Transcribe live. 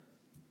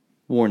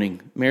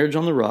Warning, Marriage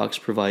on the Rocks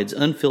provides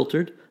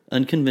unfiltered,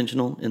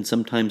 unconventional, and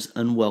sometimes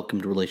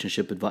unwelcomed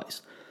relationship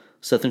advice.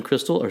 Seth and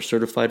Crystal are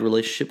certified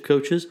relationship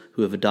coaches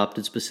who have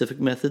adopted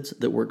specific methods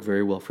that work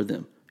very well for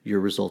them.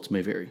 Your results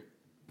may vary.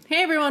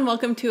 Hey everyone,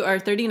 welcome to our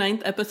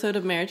 39th episode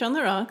of Marriage on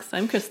the Rocks.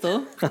 I'm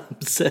Crystal. I'm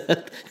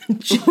Seth.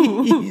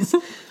 Jeez.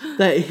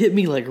 That hit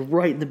me like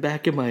right in the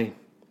back of my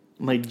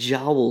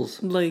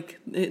jowls. Like,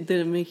 did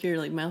it make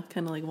your mouth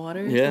kind of like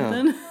water or I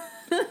something?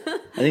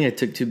 think I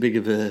took too big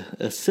of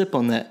a sip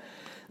on that.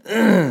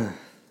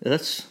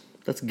 That's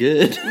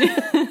good.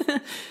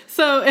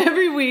 So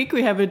every week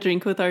we have a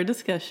drink with our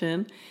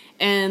discussion.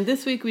 And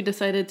this week we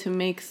decided to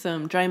make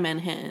some dry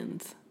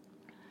Manhattans.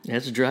 Yeah,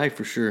 it's dry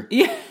for sure.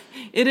 Yeah,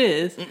 it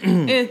is.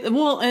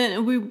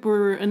 And we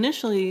were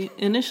initially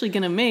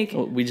going to make...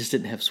 Well, we just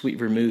didn't have sweet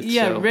vermouth.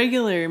 Yeah, so.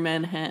 regular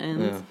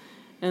Manhattans. Yeah.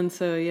 And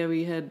so,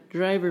 we had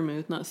dry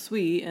vermouth, not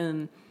sweet.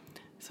 And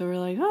so we're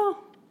like,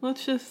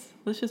 let's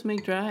just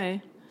make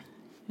dry.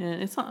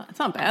 And it's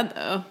not bad,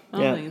 though. I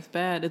don't think it's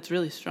bad. It's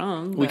really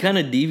strong. We kind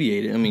of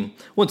deviated. I mean,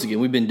 once again,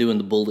 we've been doing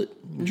the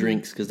bullet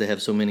drinks because they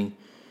have so many.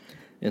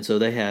 And so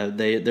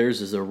theirs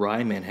is a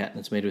rye Manhattan.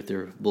 It's made with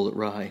their bullet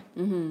rye.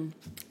 Mm-hmm.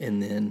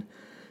 And then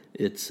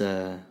it's...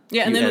 and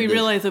then we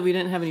realized that we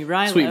didn't have any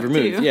rye sweet left,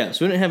 vermouth. too. Yeah,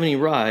 so we didn't have any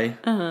rye.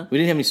 Uh-huh. We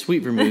didn't have any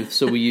sweet vermouth,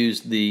 so we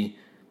used the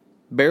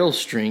barrel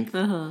strength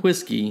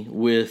whiskey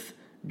with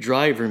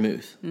dry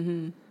vermouth.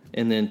 Mm-hmm.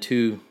 And then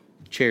 2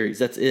 cherries.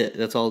 That's it.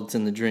 That's all that's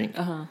in the drink.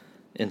 Uh-huh.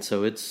 And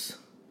so it's...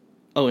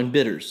 Oh, and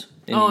bitters.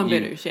 And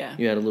bitters, yeah.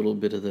 You add a little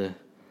bit of the...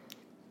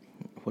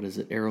 What is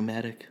it?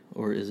 Aromatic?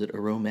 Or is it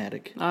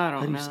aromatic? I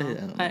don't know. How do you say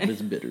that? I don't know. But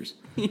it's bitters.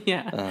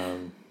 Yeah.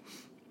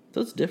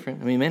 So it's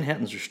different. I mean,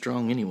 Manhattans are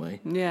strong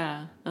anyway.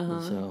 Yeah. Uh-huh.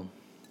 So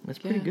it's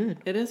pretty good.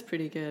 It is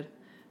pretty good.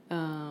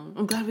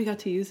 I'm glad we got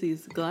to use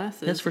these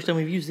glasses. That's the first time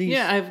we've used these.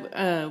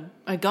 Yeah,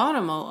 I got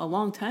them a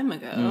long time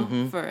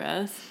ago for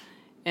us.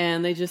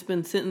 And they've just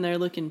been sitting there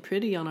looking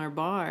pretty on our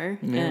bar.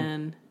 Yeah.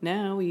 And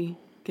now we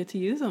get to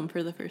use them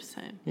for the first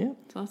time. Yeah.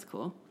 So that's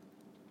cool.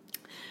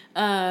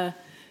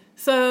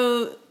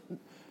 So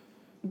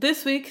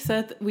this week,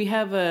 Seth, we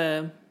have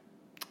a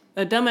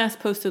dumbass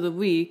post of the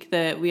week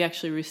that we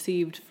actually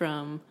received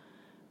from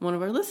one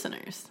of our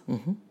listeners.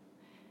 Mm-hmm.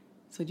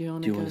 So do you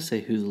want to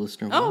say who the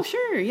listener was? Oh,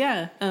 sure,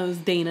 yeah. It was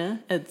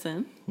Dana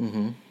Edson.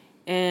 Mm-hmm.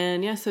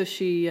 And so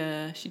she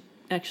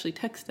actually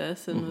texted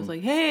us and was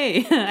like, "Hey,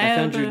 I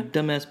found your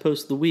dumbass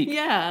post of the week."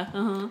 Yeah.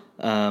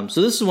 Uh-huh.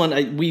 So this is one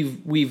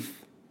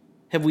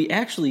have we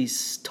actually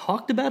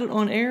talked about it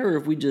on air, or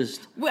have we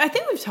just... I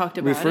think we've talked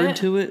about referred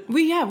to it?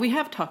 We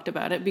have talked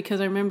about it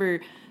because I remember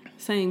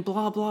saying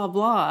blah, blah,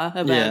 blah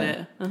about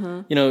it.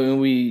 Uh-huh. You know,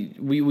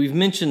 we've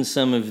mentioned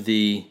some of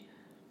the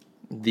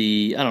I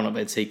don't know if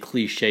I'd say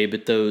cliche,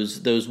 but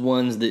those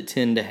ones that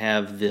tend to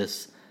have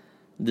this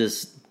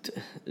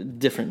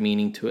different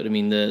meaning to it. I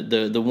mean,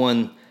 the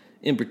one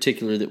in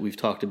particular that we've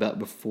talked about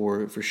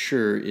before for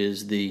sure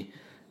is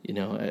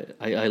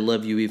I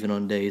love you even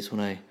on days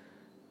when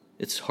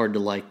it's hard to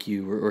like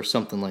you, or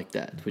something like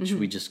that, which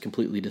we just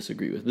completely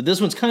disagree with. But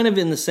this one's kind of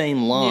in the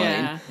same line.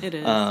 Yeah, it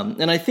is.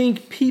 And I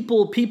think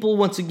people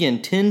once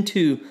again tend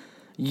to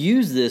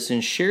use this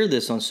and share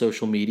this on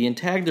social media and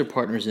tag their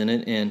partners in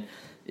it. And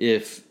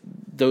if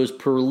those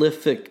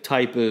prolific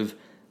type of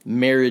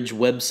marriage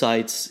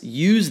websites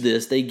use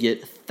this, they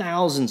get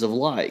thousands of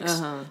likes.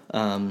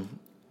 Uh-huh.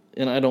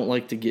 And I don't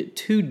like to get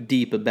too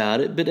deep about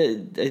it, but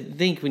I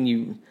think when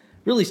you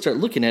really start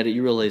looking at it,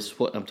 you realize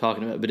what I'm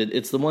talking about. But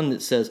it's the one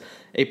that says,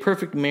 a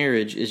perfect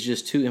marriage is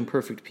just 2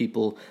 imperfect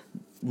people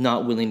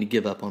not willing to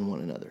give up on one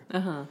another.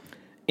 Uh-huh.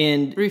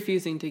 And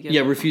refusing to give up.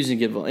 Yeah, refusing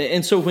to give up.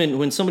 And so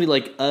when somebody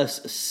like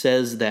us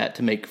says that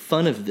to make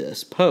fun of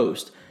this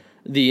post,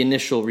 the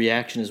initial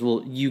reaction is,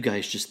 well, you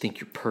guys just think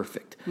you're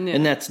perfect. Yeah.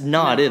 And that's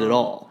not it at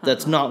all.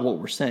 That's not what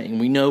we're saying.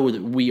 We know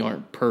that we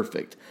aren't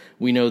perfect.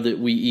 We know that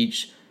we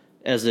each,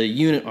 as a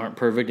unit, aren't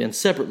perfect and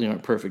separately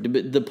aren't perfect.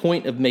 But the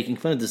point of making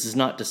fun of this is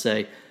not to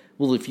say,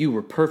 well, if you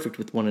were perfect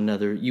with one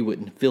another, you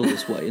wouldn't feel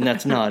this way. And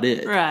that's not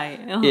it. Right.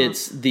 Uh-huh.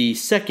 It's the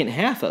second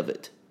half of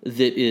it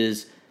that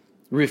is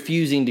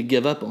refusing to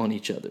give up on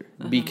each other.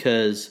 Uh-huh.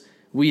 Because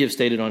we have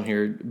stated on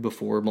here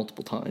before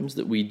multiple times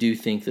that we do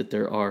think that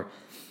there are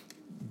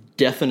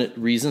definite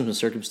reasons and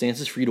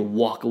circumstances for you to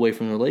walk away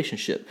from the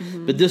relationship.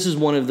 Mm-hmm. But this is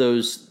one of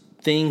those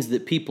things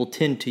that people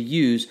tend to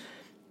use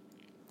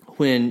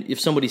if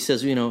somebody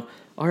says,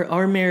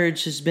 our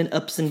marriage has been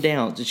ups and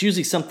downs. It's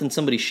usually something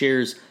somebody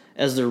shares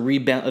as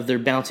they're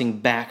bouncing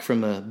back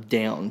from a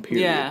down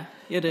period. Yeah,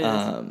 it is.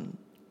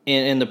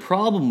 And the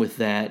problem with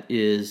that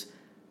is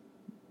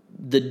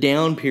the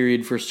down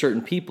period for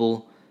certain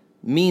people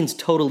means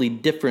totally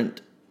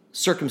different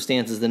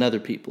circumstances than other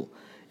people.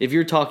 If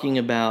you're talking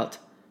about,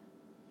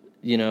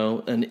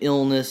 an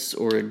illness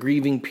or a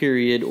grieving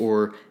period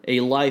or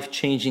a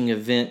life-changing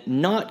event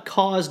not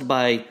caused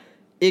by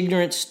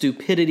ignorance,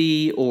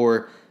 stupidity,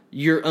 or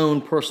your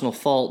own personal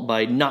fault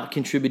by not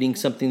contributing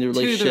something to the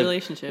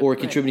relationship, or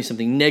contributing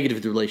something negative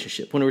to the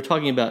relationship. When we're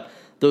talking about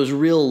those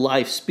real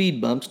life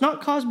speed bumps,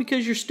 not caused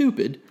because you're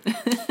stupid,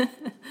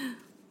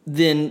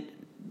 then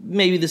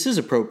maybe this is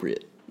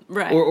appropriate.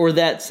 Right. Or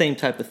that same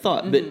type of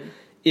thought. But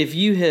if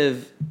you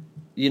have,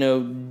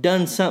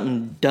 done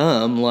something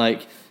dumb,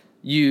 like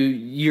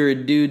you're a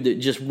dude that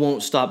just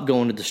won't stop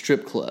going to the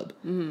strip club,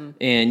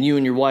 and you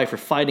and your wife are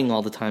fighting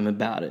all the time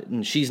about it,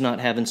 and she's not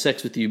having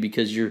sex with you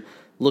because you're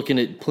looking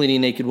at plenty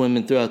of naked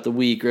women throughout the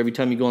week, or every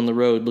time you go on the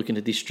road looking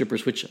at these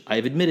strippers, which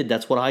I've admitted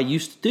that's what I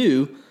used to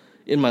do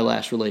in my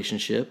last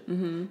relationship.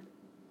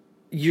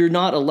 You're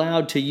not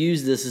allowed to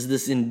use this as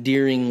this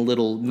endearing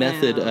little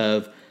method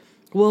of,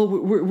 well,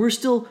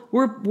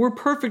 we're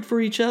perfect for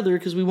each other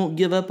because we won't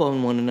give up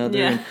on one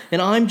another,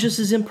 and I'm just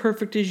as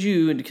imperfect as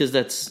you, because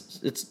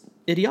it's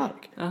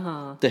idiotic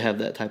to have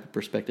that type of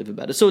perspective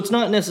about it. So it's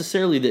not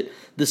necessarily that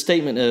the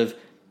statement of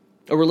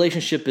a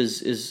relationship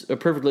is a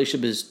perfect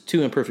relationship is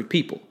two imperfect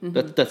people.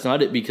 That's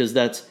not it, because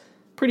that's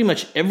pretty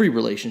much every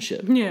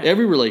relationship.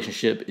 Every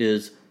relationship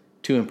is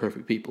two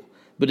imperfect people,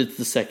 but it's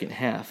the second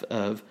half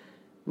of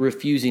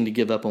refusing to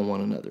give up on one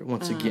another.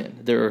 Once again,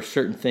 there are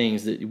certain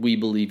things that we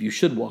believe you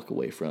should walk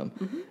away from.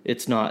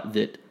 It's not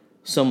that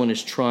someone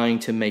is trying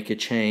to make a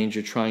change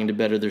or trying to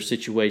better their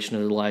situation or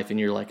their life and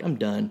you're like, I'm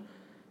done.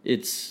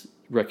 It's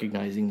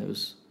recognizing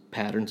those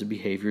patterns of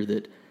behavior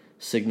that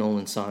signal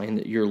and sign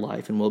that your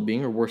life and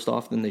well-being are worse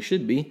off than they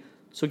should be.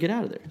 So get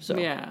out of there. So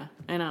yeah,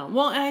 I know.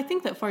 Well, and I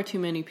think that far too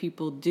many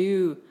people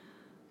do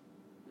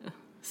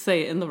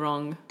say it in the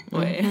wrong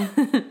way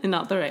and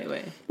not the right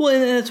way. Well,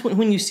 and that's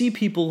when you see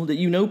people that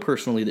you know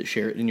personally that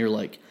share it, and you're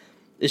like,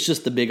 it's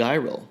just the big eye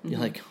roll.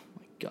 You're like, oh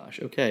my gosh,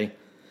 okay,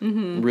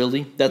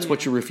 really? That's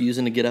what you're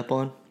refusing to get up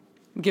on?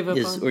 Give up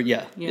on?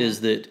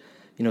 Is that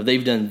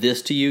they've done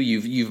this to you?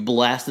 You've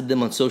blasted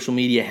them on social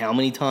media how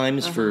many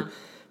times for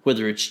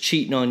whether it's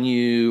cheating on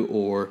you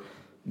or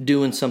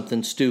doing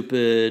something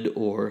stupid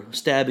or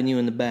stabbing you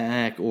in the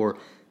back or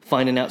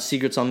finding out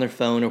secrets on their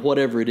phone or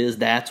whatever it is.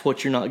 That's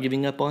what you're not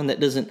giving up on. That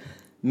doesn't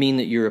mean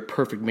that you're a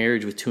perfect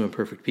marriage with two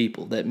imperfect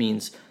people. That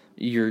means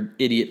you're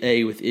idiot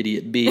A with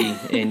idiot B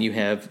and you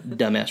have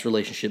dumbass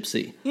relationship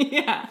C.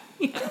 Yeah.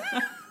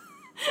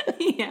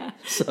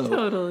 So,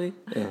 totally.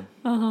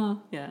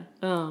 Yeah.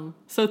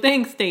 So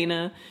thanks,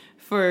 Dana,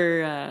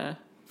 for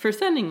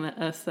sending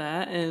us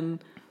that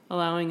and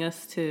allowing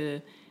us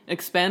to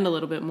expand a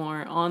little bit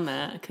more on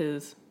that,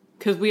 because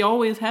we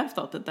always have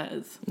thought that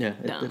is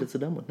dumb. It's a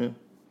dumb one. Yeah.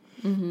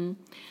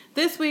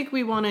 This week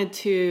we wanted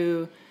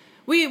to,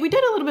 we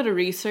did a little bit of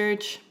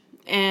research,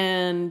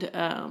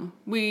 and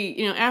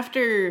we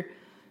after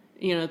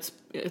it's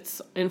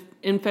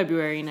in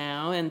February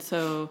now, and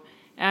so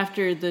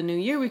after the new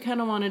year we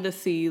kind of wanted to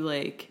see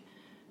like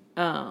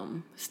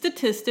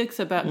statistics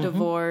about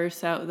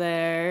divorce out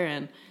there,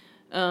 and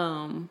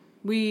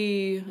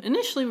we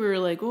were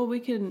like, well, we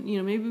can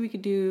maybe we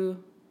could do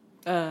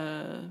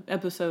a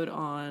episode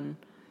on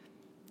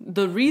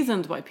the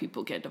reasons why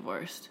people get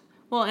divorced.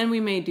 Well, and we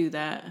may do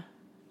that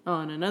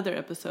on another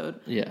episode.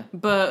 Yeah.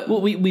 But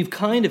we've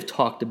kind of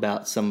talked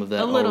about some of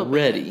that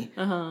already.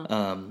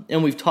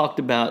 And we've talked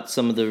about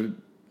some of the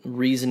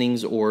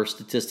reasonings or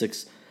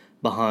statistics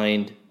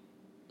behind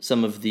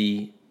some of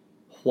the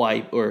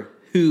why or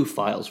who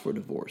files for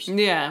divorce.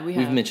 Yeah,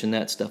 we've mentioned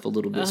that stuff a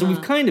little bit. So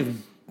we've kind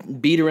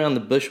of beat around the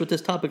bush with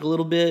this topic a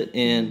little bit,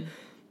 and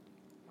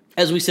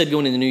as we said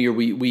going into the new year,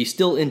 we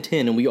still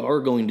intend and we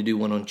are going to do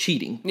one on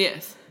cheating.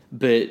 Yes.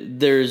 But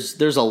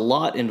there's a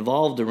lot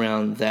involved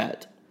around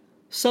that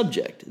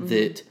subject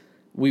that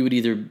we would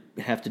either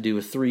have to do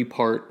a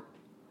 3-part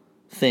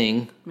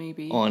thing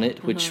maybe on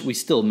it, which we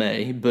still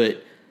may,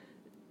 but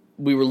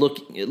we were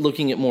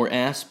looking at more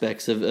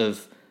aspects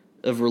of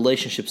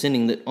relationships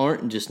ending that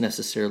aren't just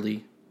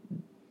necessarily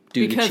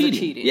due to cheating. Of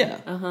cheating.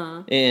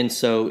 Yeah. And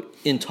so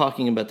in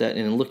talking about that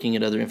and looking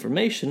at other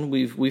information,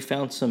 we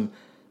found some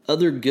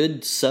other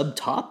good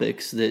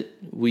subtopics that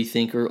we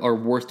think are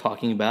worth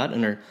talking about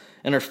and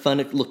are fun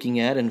looking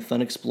at and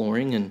fun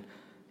exploring, and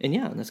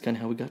that's kind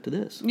of how we got to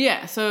this.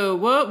 Yeah, so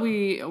what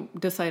we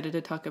decided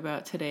to talk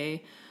about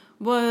today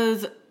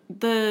was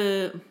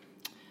the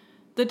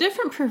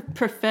different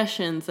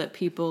professions that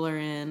people are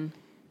in.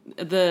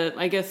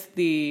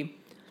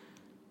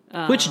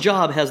 Which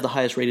job has the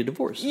highest rate of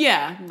divorce?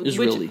 Yeah.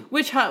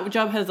 Which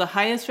job has the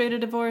highest rate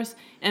of divorce,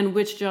 and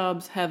which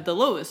jobs have the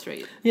lowest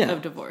rate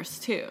of divorce,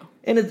 too.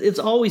 And it's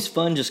always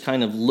fun just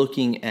kind of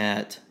looking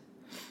at,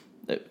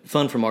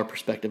 fun from our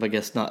perspective, I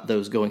guess, not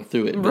those going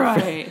through it. But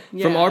right.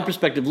 From our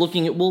perspective,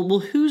 looking at, well,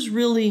 who's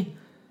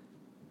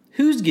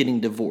getting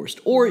divorced?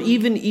 Or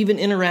even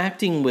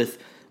interacting with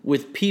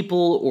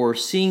people or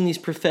seeing these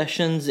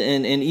professions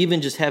and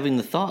even just having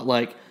the thought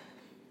like,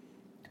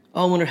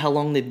 oh, I wonder how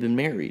long they've been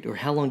married, or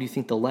how long do you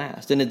think they'll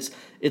last? And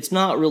it's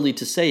not really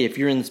to say if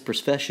you're in this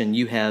profession,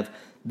 you have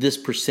this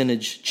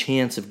percentage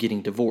chance of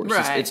getting divorced.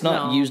 Right, it's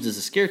not used as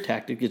a scare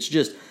tactic. It's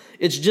just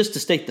to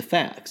state the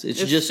facts.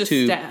 It's just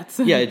to stats.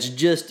 It's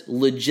just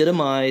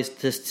legitimized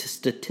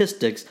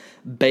statistics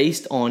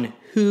based on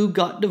who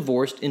got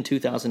divorced in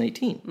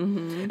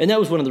 2018. And that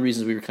was one of the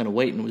reasons we were kind of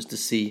waiting, was to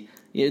see.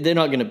 They're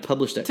not going to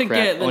publish that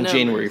crap on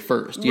January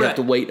 1st. You have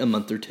to wait a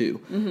month or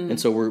two. And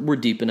so we're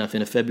deep enough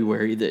into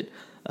February that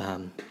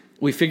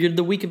we figured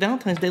the week of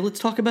Valentine's Day, let's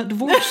talk about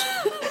divorce.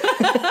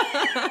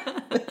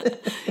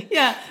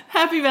 Yeah,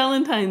 happy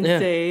Valentine's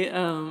Day,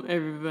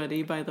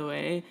 everybody. By the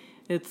way,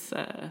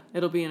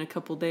 it'll be in a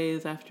couple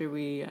days after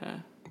we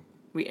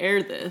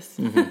air this.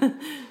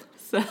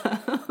 So,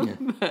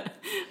 but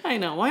I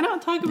know, why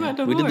not talk about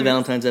divorce? We did the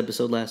Valentine's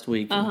episode last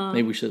week.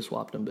 Maybe we should have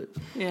swapped them, but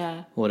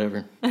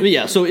whatever. But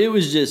yeah, so it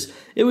was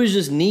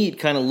just neat,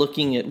 kind of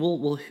looking at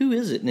well, who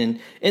is it?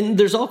 And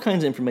there's all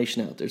kinds of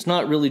information out there. It's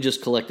not really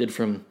just collected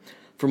from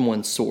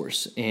one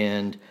source,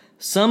 and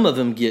some of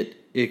them get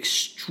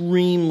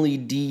extremely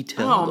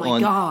detailed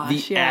on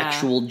the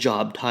actual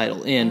job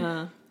title.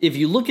 And if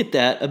you look at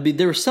that,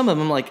 there are some of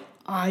them like,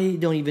 I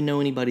don't even know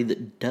anybody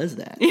that does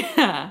that.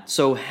 Yeah.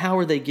 So how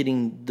are they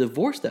getting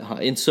divorced that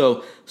high? And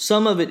so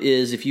some of it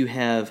is if you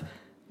have,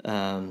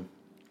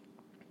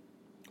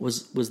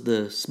 was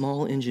the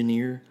small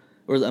engineer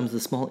or the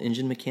small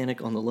engine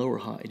mechanic on the low or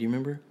high? Do you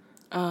remember?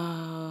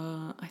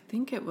 I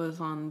think it was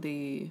on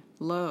the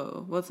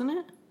low, wasn't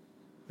it?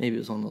 Maybe it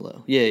was on the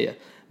low. Yeah.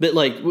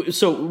 But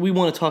so we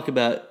want to talk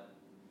about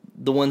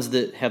the ones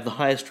that have the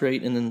highest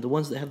rate and then the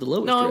ones that have the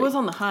lowest rate. No, it was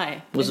on the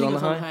high. Was it on the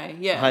high?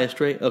 Yeah. The highest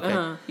rate?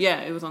 Okay.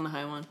 Yeah, it was on the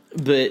high one.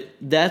 But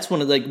that's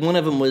one of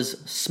them was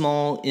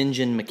small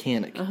engine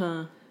mechanic.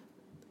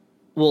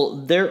 Well,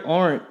 there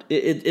aren't,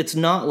 it's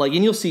not like,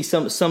 and you'll see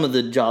some of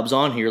the jobs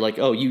on here, like,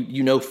 oh,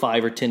 you know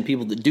 5 or 10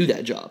 people that do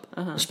that job,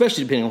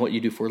 especially depending on what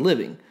you do for a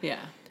living. Yeah.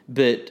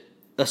 But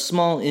a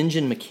small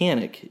engine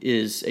mechanic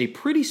is a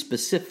pretty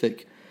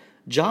specific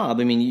job.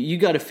 I mean, you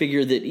got to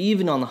figure that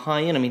even on the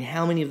high end, I mean,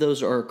 how many of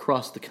those are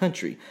across the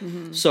country?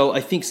 So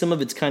I think some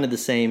of it's kind of the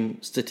same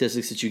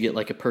statistics that you get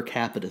like a per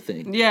capita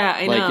thing. Yeah,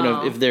 I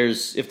know. Like, if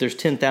there's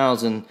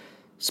 10,000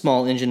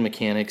 small engine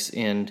mechanics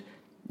and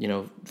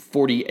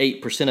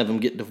 48% of them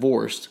get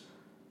divorced,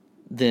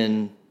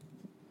 then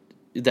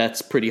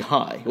that's pretty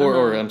high.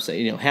 Or I'm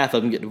saying, half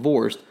of them get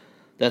divorced.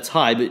 That's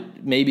high,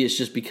 but maybe it's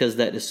just because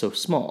that is so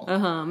small.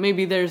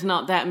 Maybe there's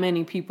not that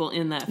many people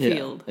in that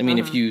field. I mean,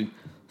 if you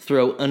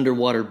throw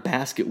underwater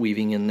basket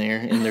weaving in there,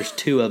 and there's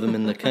 2 of them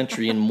in the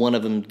country, and one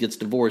of them gets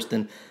divorced,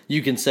 then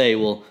you can say,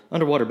 well,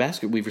 underwater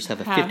basket weavers have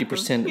a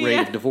 50% rate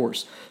of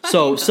divorce.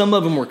 So some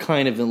of them were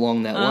kind of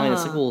along that line.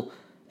 It's like, well,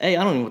 hey,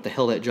 I don't know what the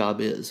hell that job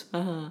is.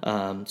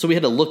 So we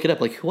had to look it up,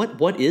 like,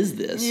 what is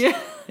this?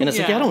 Yeah. And it's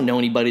like, I don't know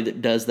anybody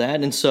that does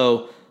that. And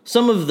so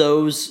some of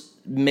those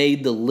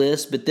made the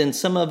list, but then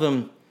some of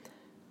them,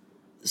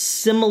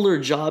 similar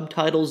job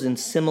titles in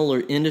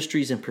similar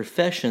industries and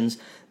professions,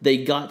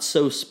 they got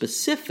so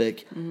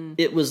specific,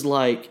 it was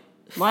like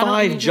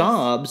 5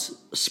 jobs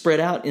spread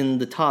out in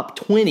the top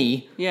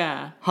 20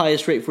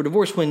 highest rate for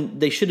divorce, when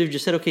they should have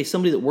just said, okay,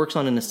 somebody that works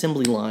on an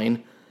assembly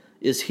line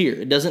is here.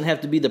 It doesn't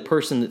have to be the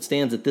person that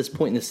stands at this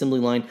point in the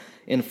assembly line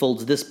and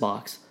folds this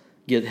box,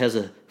 has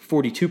a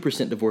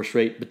 42% divorce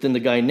rate, but then the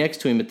guy next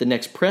to him at the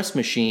next press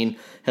machine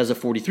has a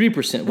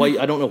 43%. Why?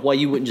 I don't know why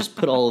you wouldn't just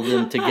put all of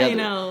them together. I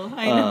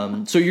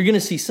know. So you're going to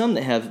see some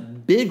that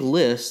have big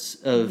lists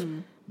of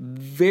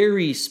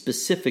very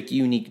specific,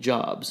 unique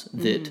jobs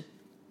that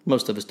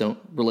most of us don't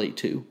relate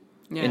to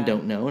and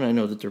don't know. And I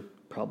know that there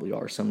probably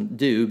are some that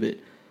do, but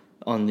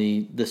on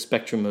the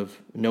spectrum of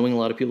knowing a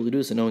lot of people to do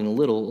this and knowing a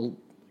little,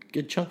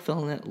 good chunk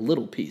fell in that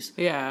little piece.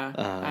 Yeah,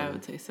 I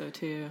would say so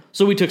too.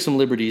 So we took some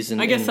liberties,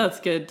 and I guess that's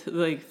good,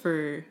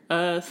 for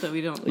us that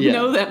we don't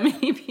know that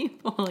many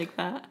people like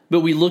that.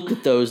 But we looked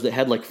at those that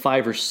had like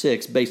 5 or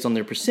 6 based on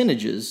their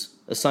percentages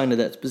assigned to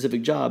that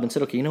specific job, and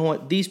said, okay, you know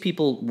what? These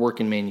people work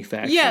in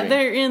manufacturing. Yeah,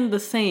 they're in the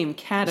same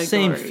category,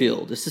 same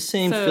field. It's the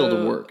same field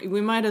of work.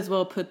 We might as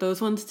well put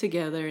those ones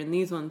together and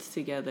these ones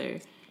together,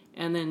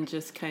 and then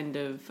just kind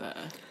of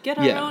get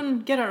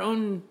our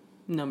own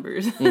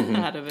numbers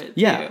out of it.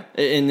 Yeah,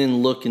 too. And then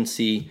look and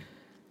see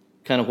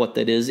kind of what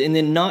that is, and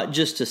then not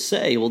just to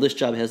say, well, this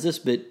job has this,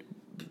 but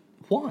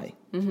why?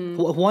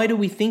 Why do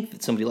we think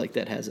that somebody like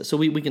that has it? So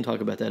we can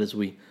talk about that as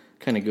we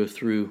kind of go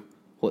through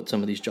what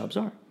some of these jobs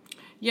are.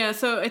 Yeah,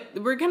 so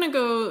we're gonna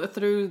go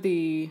through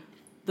the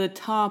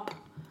top,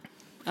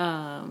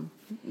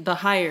 the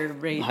higher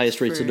rates,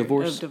 highest rates of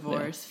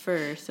divorce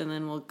first, and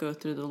then we'll go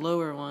through the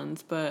lower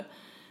ones. But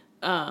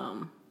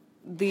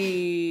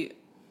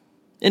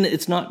and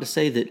it's not to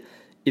say that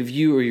if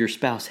you or your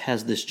spouse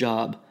has this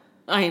job,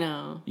 I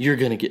know, you're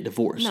going to get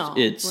divorced. No,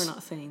 we're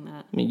not saying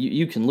that. I mean,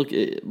 you can look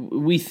at,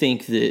 we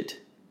think that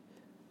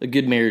a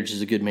good marriage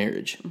is a good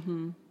marriage.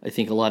 I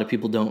think a lot of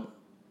people don't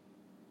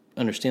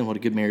understand what a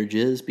good marriage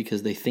is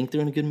because they think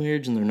they're in a good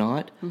marriage and they're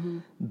not.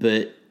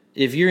 But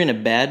if you're in a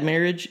bad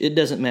marriage, it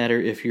doesn't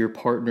matter if your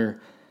partner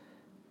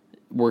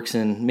works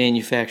in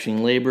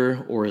manufacturing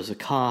labor or as a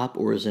cop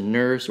or as a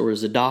nurse or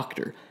as a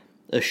doctor.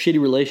 A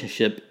shitty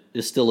relationship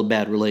is still a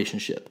bad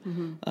relationship.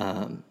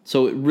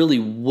 So it really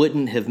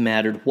wouldn't have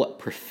mattered what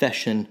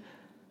profession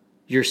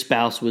your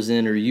spouse was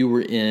in or you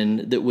were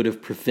in that would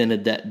have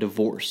prevented that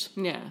divorce.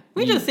 Yeah.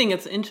 We just think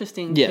it's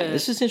interesting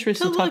it's just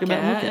interesting to talk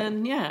about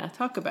and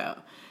talk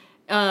about.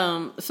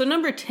 So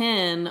number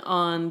 10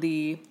 on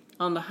the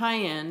high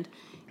end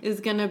is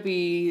going to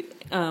be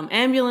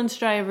ambulance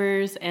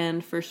drivers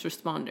and first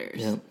responders.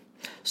 Yeah.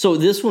 So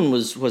this one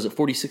was it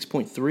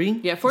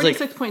 46.3? Yeah,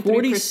 46.3%.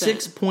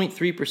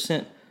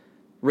 46.3%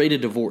 rate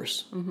of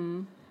divorce.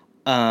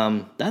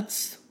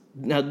 That's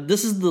now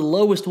this is the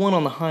lowest one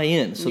on the high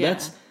end. So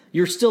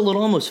you're still at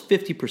almost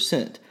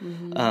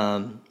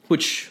 50%,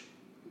 which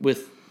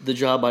with the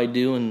job I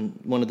do and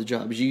one of the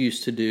jobs you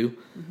used to do,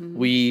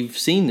 we've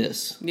seen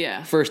this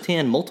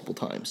firsthand multiple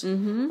times.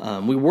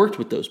 We worked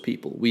with those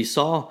people. We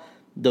saw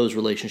those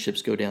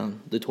relationships go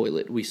down the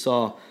toilet. We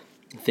saw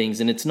things,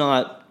 and it's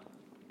not...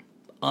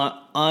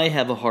 I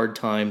have a hard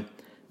time,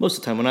 most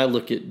of the time, when I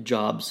look at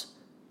jobs...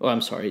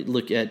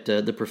 look at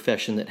the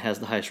profession that has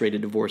the highest rate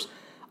of divorce,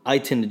 I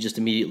tend to just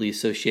immediately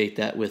associate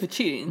that with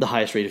the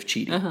highest rate of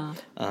cheating.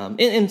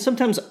 And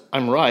sometimes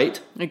I'm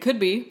right. It could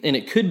be. And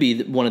it could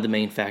be one of the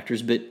main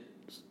factors, but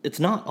it's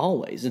not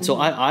always. And so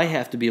I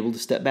have to be able to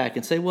step back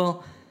and say,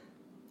 well,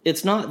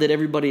 it's not that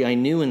everybody I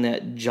knew in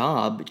that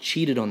job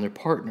cheated on their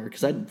partner,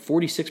 because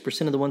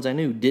 46% of the ones I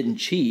knew didn't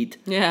cheat.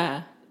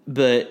 Yeah.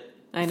 But...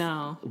 I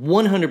know.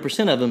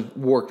 100% of them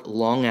worked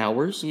long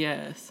hours.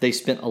 Yes. They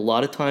spent a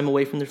lot of time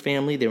away from their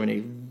family. They were in a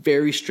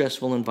very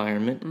stressful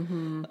environment.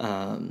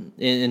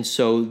 And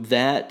so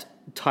that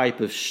type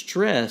of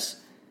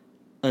stress,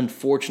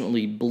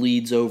 unfortunately,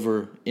 bleeds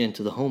over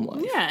into the home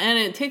life. Yeah, and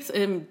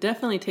it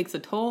definitely takes a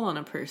toll on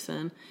a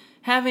person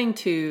having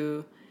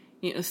to,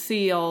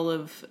 see all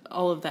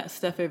of that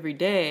stuff every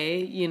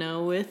day,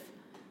 with,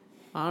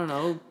 I don't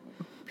know,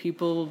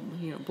 people,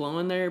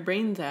 blowing their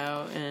brains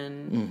out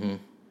and...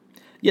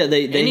 Yeah,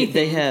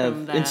 they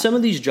have, and some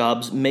of these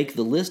jobs make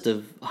the list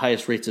of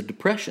highest rates of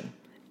depression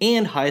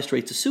and highest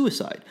rates of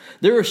suicide.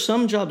 There are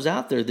some jobs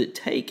out there that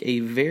take a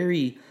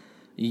very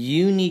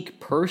unique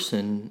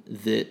person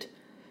that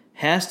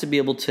has to be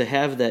able to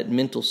have that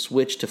mental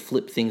switch to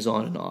flip things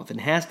on and off,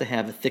 and has to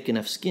have a thick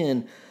enough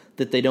skin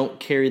that they don't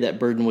carry that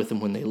burden with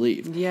them when they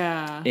leave.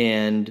 Yeah.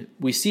 And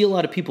we see a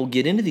lot of people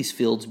get into these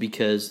fields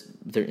because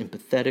they're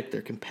empathetic,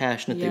 they're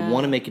compassionate, they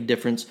want to make a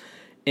difference,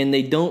 and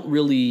they don't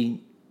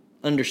really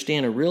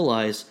understand or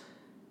realize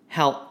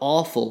how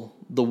awful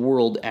the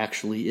world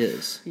actually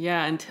is.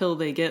 Yeah, until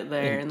they get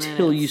there.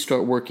 Until you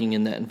start working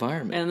in that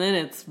environment. And then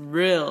it's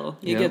real.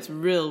 It gets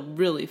real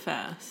really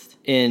fast.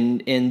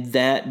 And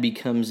that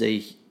becomes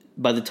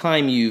by the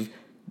time you've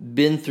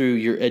been through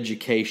your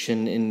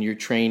education and your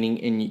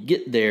training and you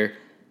get there,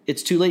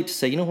 it's too late to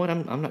say, you know what,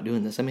 I'm not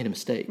doing this. I made a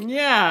mistake.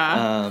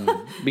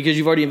 Yeah. Because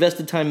you've already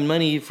invested time and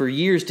money for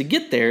years to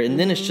get there. And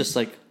then it's just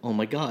like, oh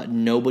my God,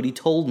 nobody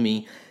told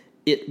me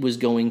it was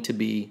going to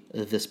be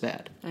this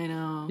bad. I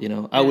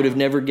know. I would have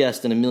never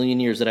guessed in a million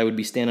years that I would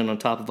be standing on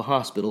top of a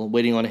hospital,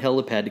 waiting on a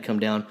helipad to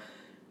come down,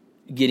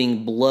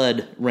 getting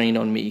blood rained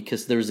on me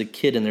because there was a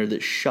kid in there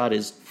that shot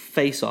his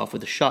face off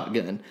with a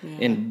shotgun,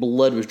 and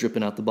blood was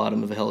dripping out the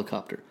bottom of a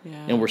helicopter.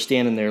 Yeah. And we're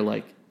standing there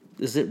like,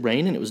 is it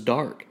raining? It was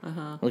dark.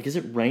 Like, is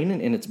it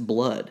raining? And it's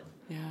blood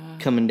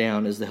coming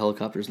down as the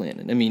helicopter's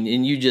landing. I mean,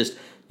 and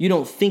you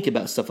don't think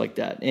about stuff like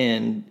that.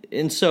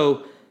 And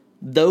so...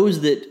 those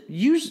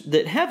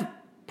that have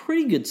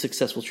pretty good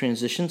successful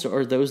transitions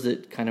are those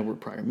that kind of were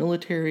prior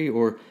military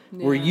or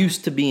were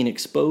used to being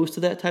exposed to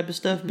that type of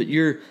stuff. But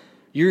your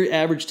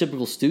average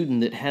typical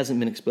student that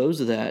hasn't been exposed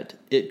to that,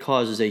 it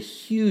causes a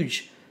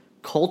huge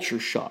culture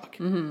shock.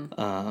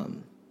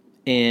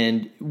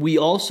 And we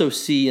also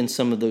see in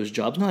some of those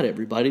jobs, not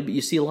everybody, but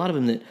you see a lot of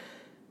them that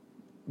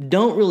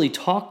don't really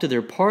talk to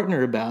their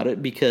partner about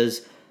it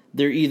because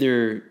they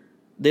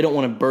don't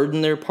want to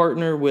burden their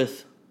partner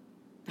with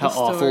how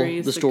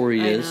awful the story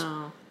is,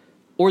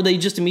 or they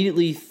just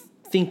immediately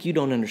think you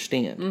don't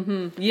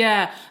understand.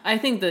 Yeah, I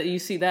think that you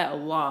see that a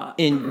lot.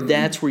 And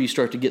that's where you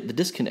start to get the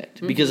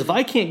disconnect. Because if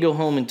I can't go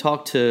home and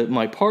talk to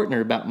my partner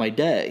about my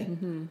day,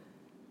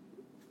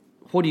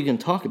 what are you going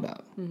to talk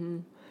about?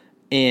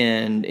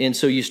 And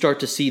so you start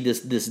to see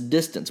this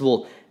distance.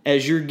 Well,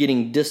 as you're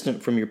getting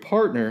distant from your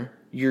partner,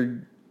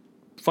 you're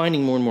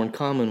finding more and more in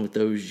common with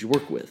those you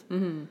work with.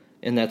 And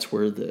that's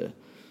where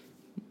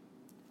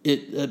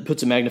it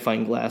puts a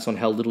magnifying glass on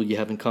how little you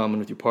have in common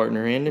with your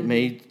partner, and it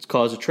may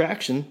cause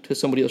attraction to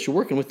somebody else you're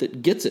working with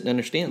that gets it and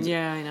understands it.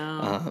 Yeah, I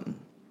know.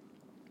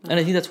 And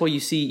I think that's why you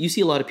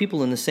see a lot of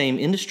people in the same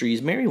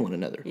industries marry one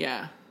another.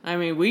 Yeah. I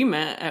mean, we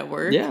met at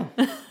work. Yeah.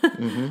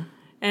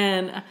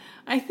 And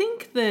I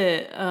think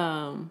that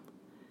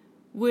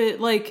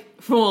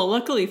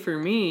luckily for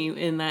me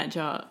in that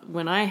job,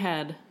 when I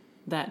had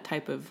that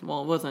type of,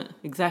 well, it wasn't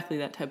exactly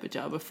that type of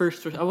job.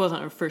 I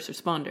wasn't a first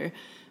responder.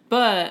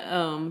 But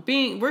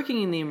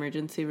working in the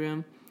emergency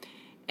room,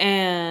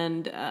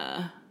 and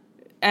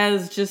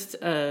as just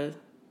a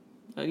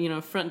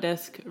front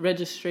desk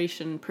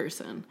registration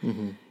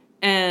person,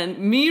 and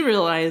me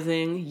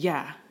realizing,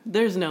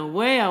 there's no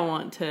way I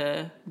want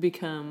to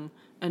become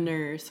a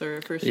nurse or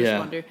a first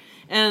responder,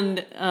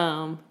 and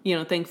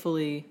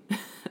thankfully,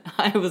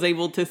 I was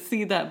able to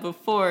see that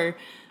before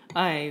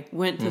I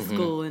went to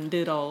school and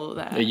did all of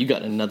that. Yeah, you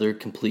got another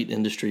complete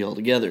industry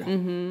altogether.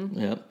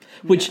 Yeah.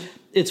 Which,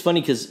 it's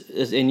funny because,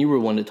 and you were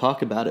one to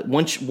talk about it,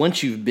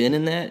 once you've been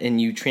in that and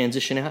you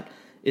transition out,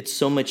 it's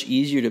so much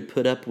easier to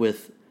put up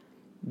with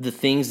the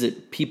things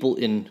that people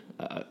in,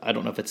 I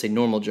don't know if I'd say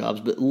normal jobs,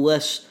 but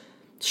less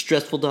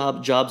stressful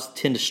jobs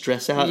tend to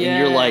stress out, and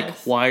you're like,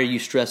 why are you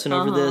stressing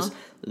over this?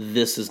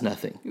 This is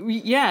nothing.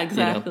 Yeah,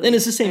 exactly. You know? And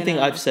it's the same thing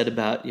I've said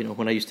about, you know,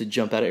 when I used to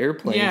jump out of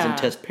airplanes and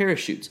test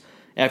parachutes.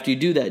 After you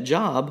do that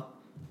job,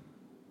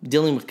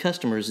 dealing with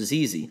customers is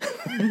easy.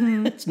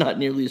 It's not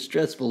nearly as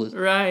stressful as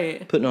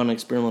putting on an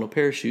experimental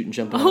parachute and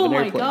jumping out of an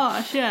airplane. Oh my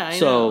gosh, yeah, I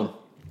so, know.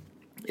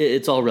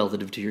 It's all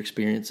relative to your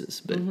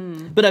experiences,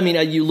 but I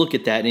mean, you look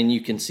at that and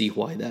you can see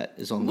why that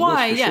is on the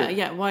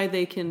list. Why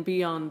they can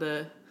be on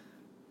the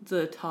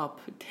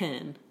top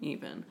 10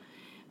 even.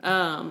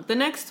 The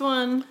next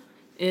one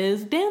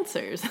is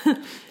dancers.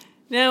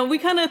 Now we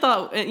kind of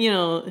thought, you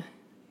know,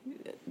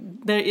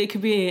 that it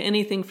could be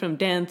anything from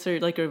dancer,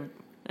 like an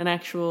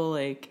actual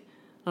like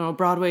I don't know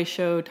Broadway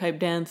show type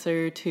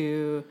dancer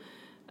to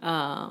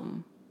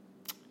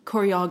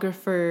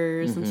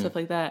choreographers and stuff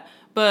like that.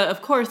 But,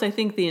 of course, I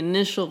think the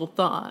initial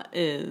thought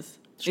is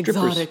strippers.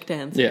 Exotic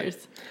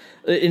dancers.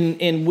 Yeah.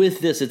 And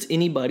with this, it's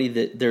anybody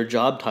that their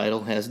job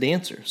title has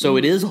dancer. So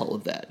it is all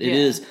of that.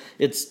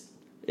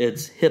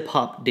 It's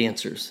hip-hop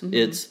dancers.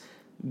 It's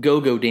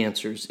go-go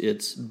dancers.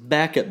 It's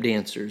backup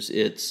dancers.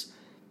 It's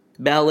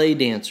ballet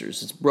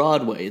dancers. It's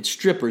Broadway. It's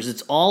strippers.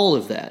 It's all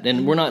of that.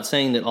 And we're not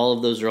saying that all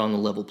of those are on the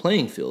level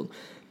playing field.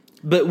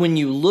 But when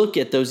you look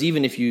at those,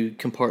 even if you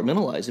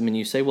compartmentalize them and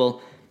you say, well,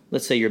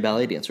 let's say you're a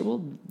ballet dancer.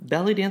 Well,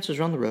 ballet dancers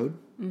are on the road.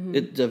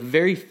 It's a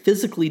very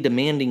physically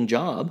demanding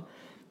job.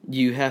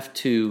 You have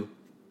to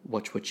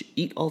watch what you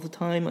eat all the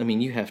time. I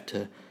mean, you have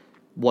to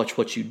watch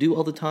what you do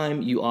all the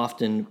time. You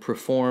often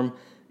perform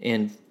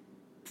and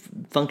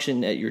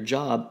function at your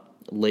job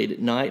late at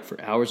night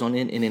for hours on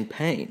end and in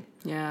pain.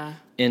 Yeah.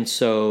 And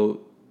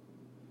so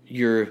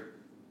your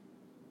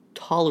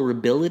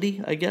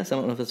tolerability, I guess, I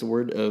don't know if that's a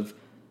word, of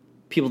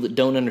people that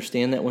don't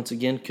understand that, once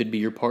again, could be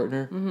your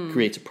partner,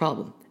 creates a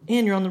problem.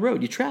 And you're on the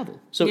road. You travel.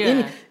 So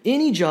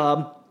any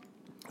job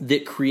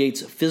that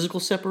creates a physical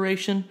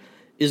separation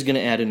is going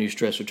to add a new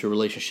stressor to a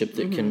relationship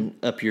that can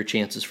up your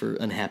chances for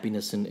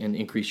unhappiness and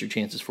increase your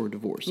chances for a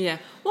divorce. Yeah.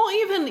 Well,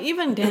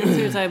 even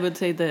dancers, I would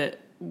say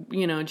that,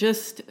 you know,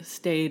 just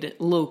stayed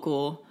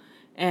local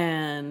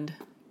and,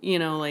 you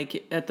know,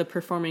 like at the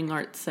performing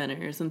arts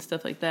centers and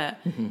stuff like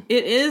that.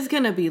 It is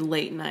going to be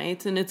late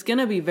nights and it's going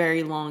to be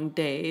very long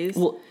days.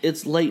 Well,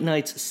 it's late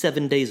nights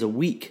 7 days a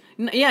week.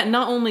 Yeah,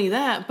 not only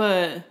that,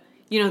 but,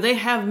 you know, they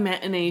have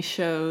matinee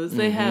shows.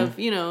 They have,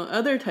 you know,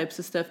 other types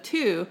of stuff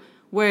too,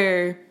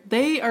 where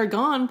they are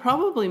gone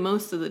probably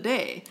most of the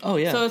day. Oh,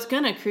 yeah. So it's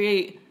going to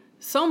create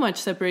so much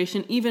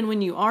separation even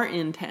when you are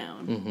in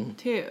town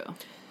too.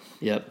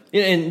 Yep.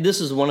 And this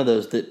is one of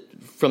those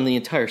that from the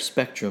entire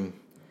spectrum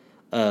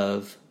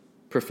of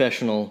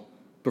professional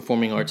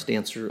performing arts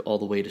dancer all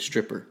the way to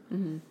stripper,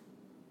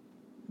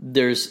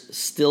 there's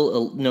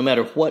still, no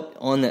matter what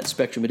on that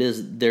spectrum it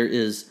is, there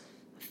is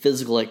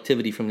physical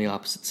activity from the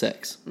opposite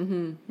sex.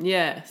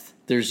 Yes.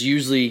 There's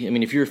usually, I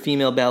mean, if you're a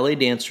female ballet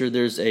dancer,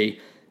 there's a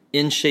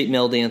in-shape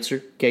male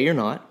dancer, gay or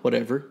not,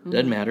 whatever,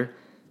 doesn't matter,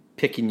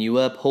 picking you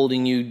up,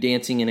 holding you,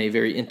 dancing in a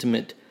very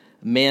intimate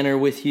manner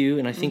with you.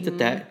 And I think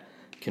that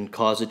can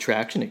cause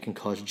attraction. It can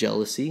cause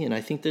jealousy. And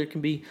I think there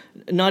can be,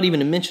 not even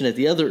to mention at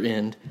the other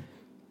end,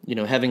 you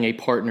know, having a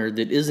partner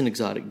that is an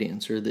exotic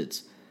dancer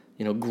that's,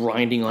 you know,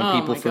 grinding on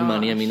people for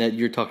money. I mean,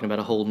 you're talking about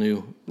a whole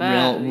new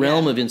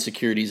realm of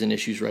insecurities and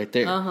issues right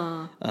there.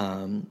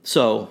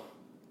 So,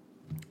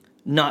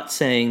 not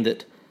saying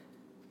that,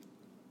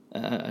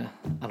 I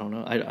don't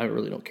know. I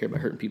really don't care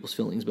about hurting people's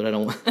feelings, but I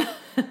don't.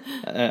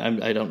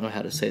 I don't know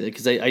how to say that,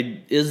 because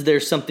is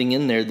there something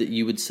in there that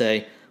you would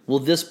say, well,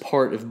 this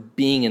part of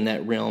being in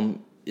that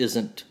realm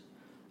isn't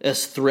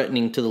as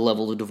threatening to the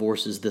level of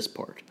divorce as this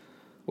part,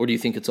 or do you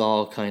think it's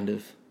all kind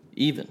of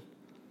even?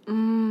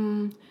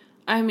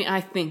 I mean,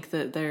 I think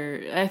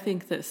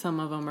that some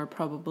of them are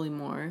probably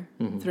more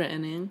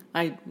threatening.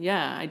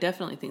 I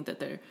definitely think that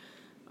there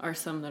are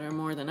some that are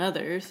more than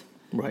others.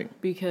 Right.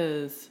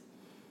 Because,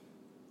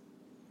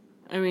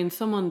 I mean,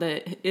 someone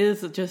that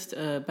is just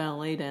a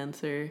ballet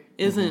dancer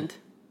isn't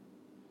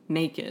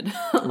naked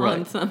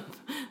on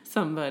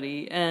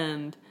somebody.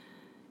 And,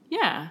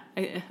 yeah,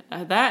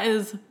 that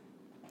is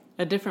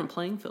a different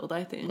playing field,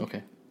 I think.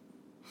 Okay.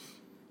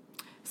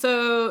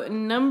 So,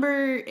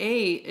 number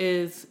 8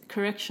 is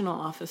correctional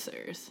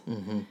officers.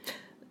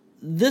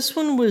 This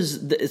one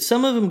was,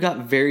 some of them got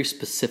very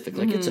specific.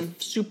 Like, it's a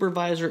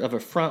supervisor of a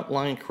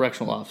frontline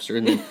correctional officer,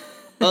 and then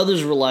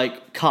others were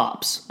like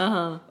cops.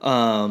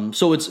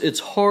 So it's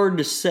hard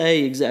to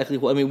say exactly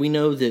what. I mean, we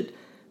know that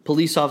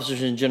police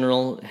officers in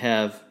general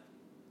have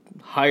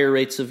higher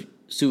rates of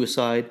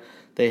suicide.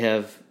 They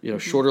have, you know,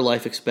 shorter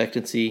life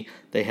expectancy.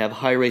 They have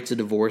high rates of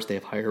divorce. They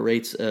have higher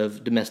rates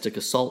of domestic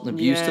assault and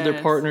abuse to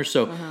their partners.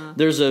 So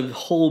there's a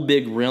whole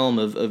big realm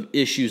of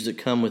issues that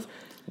come with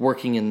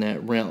working in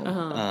that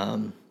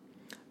realm.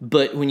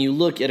 But when you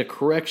look at a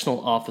correctional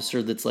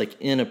officer that's like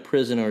in a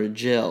prison or a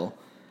jail,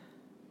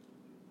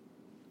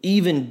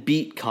 even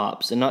beat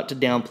cops, and not to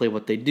downplay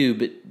what they do,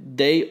 but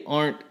they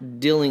aren't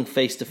dealing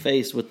face to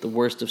face with the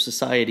worst of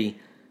society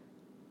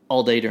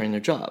all day during their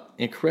job.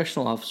 And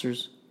correctional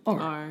officers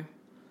are.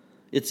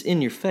 It's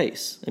in your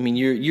face. I mean,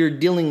 you're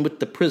dealing with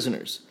the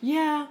prisoners.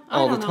 Yeah,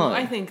 all I don't the know. time.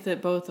 I think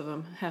that both of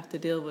them have to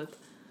deal with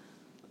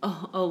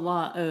a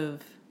lot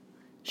of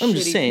I'm shitty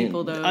just saying,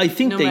 people, though. I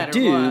think no they matter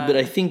do, what. but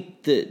I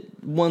think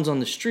that ones on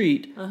the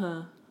street,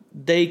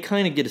 they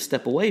kind of get a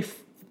step away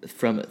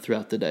from it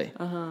throughout the day,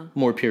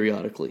 more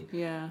periodically.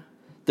 Yeah.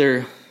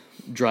 They're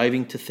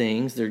driving to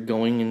things. They're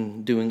going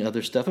and doing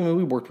other stuff. I mean,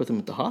 we worked with them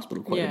at the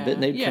hospital quite a bit,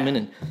 and they'd come in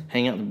and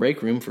hang out in the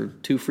break room for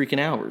 2 freaking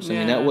hours. I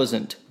mean, that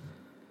wasn't...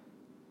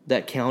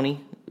 That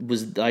county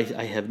was... I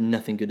have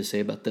nothing good to say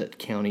about that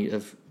county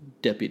of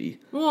deputy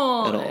at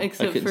all.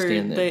 Except for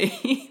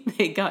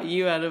they got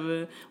you out of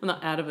a... Well,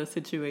 not out of a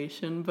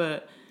situation,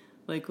 but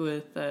like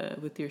with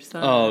your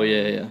son. Oh,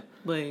 yeah.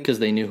 Like, because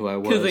they knew who I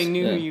was. Because they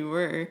knew who you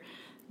were.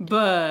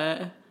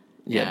 But...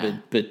 Yeah,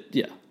 but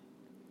yeah.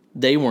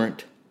 They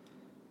weren't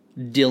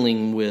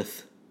dealing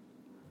with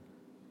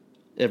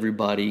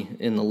everybody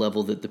in the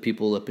level that the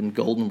people up in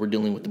Golden were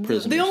dealing with the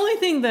prisoners. The only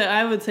thing that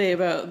I would say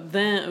about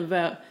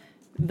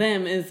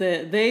them is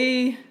that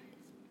they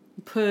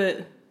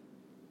put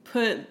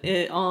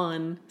it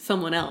on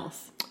someone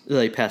else.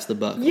 They passed the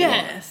buck.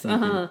 Yes,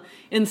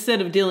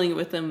 instead of dealing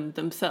with them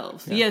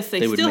themselves. Yeah. Yes,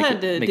 they still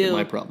had to deal. It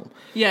my problem.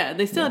 Yeah,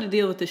 they still had to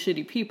deal with the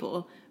shitty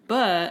people,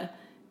 but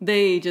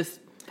they just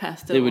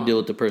passed it. They would deal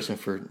with the person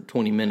for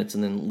 20 minutes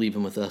and then leave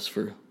them with us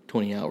for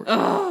 20 hours.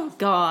 Oh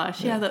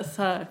gosh, yeah, that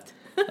sucked.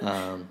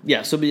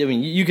 So I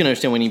mean, you can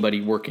understand why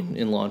anybody working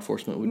in law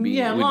enforcement would be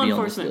law be enforcement.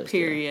 On this list,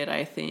 period.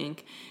 I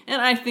think,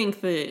 and I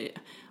think that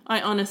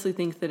I honestly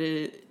think that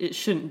it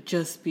shouldn't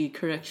just be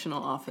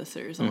correctional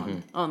officers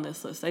on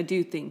this list. I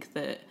do think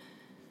that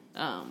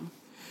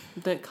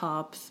that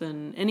cops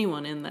and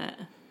anyone in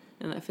that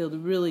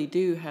field really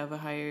do have a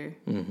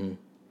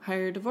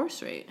higher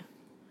divorce rate.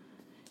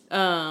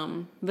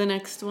 The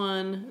next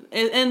one,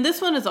 and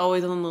this one is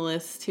always on the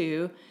list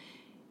too,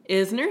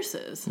 is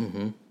nurses.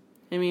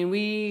 I mean,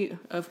 we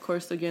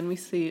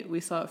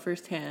saw it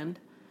firsthand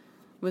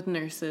with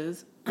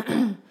nurses,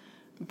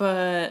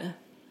 but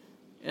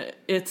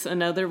it's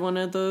another one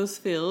of those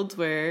fields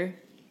where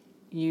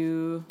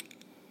you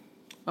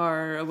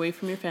are away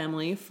from your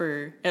family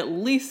for at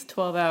least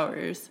 12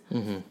 hours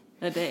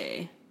a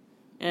day,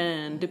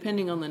 and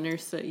depending on the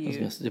nurse that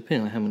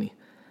depending on how many,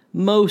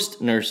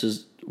 most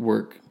nurses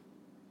work.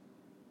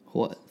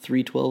 What,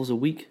 3 12s a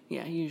week?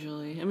 Yeah,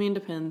 usually. I mean,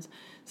 depends.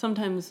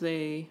 Sometimes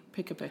they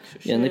pick up extra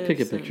shifts. Yeah, and they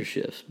pick up extra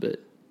shifts, but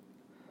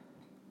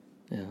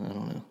yeah, I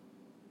don't know.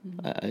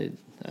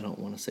 I don't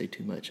want to say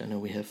too much. I know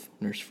we have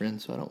nurse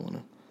friends, so I don't want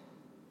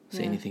to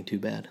say anything too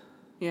bad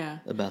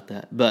about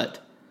that.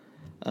 But,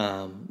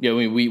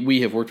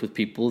 we have worked with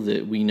people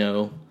that we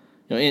know,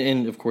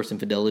 and of course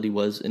infidelity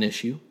was an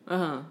issue.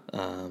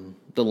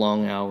 The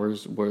long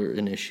hours were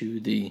an issue.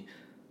 The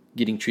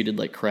getting treated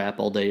like crap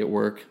all day at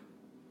work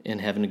and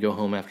having to go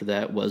home after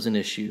that was an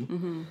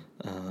issue.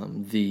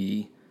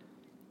 The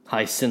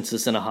high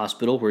census in a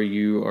hospital where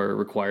you are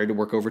required to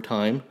work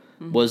overtime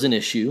was an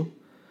issue.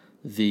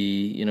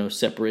 The,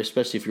 separate,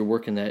 especially if you're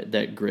working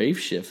that grave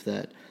shift,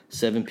 that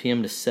 7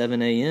 p.m. to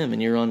 7 a.m.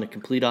 and you're on the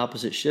complete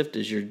opposite shift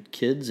as your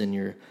kids and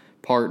your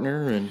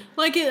partner. And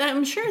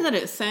I'm sure that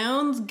it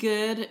sounds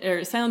good, or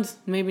it sounds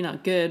maybe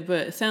not good,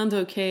 but it sounds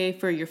okay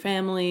for your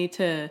family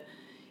to,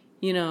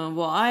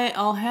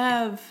 I'll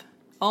have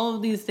all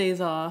of these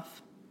days off.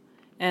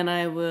 And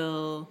I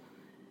will,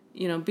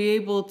 be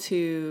able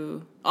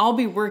to... I'll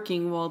be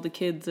working while the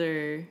kids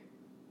are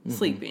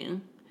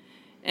sleeping.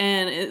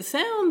 And it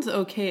sounds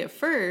okay at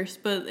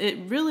first, but it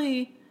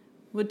really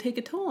would take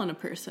a toll on a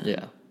person.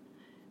 Yeah.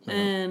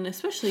 And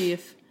especially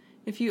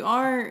if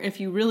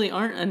you really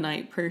aren't a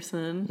night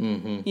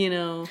person,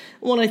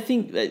 Well, and I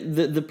think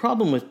the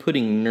problem with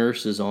putting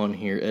nurses on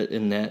here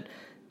in that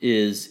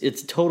is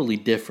it's totally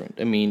different.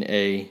 I mean,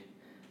 a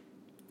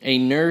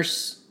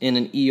nurse in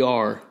an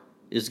ER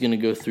is going to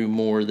go through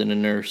more than a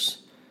nurse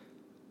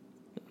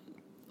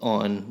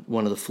on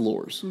one of the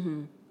floors.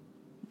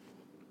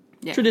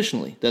 Yeah.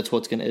 Traditionally, that's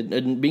what's going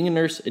to... Being a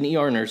nurse, an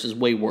ER nurse, is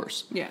way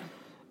worse. Yeah.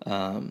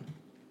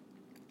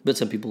 But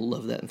some people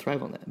love that and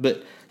thrive on that.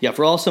 But, yeah,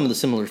 for all some of the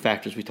similar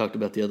factors we talked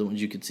about the other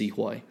ones, you could see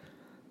why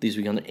these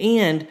would be on there.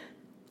 And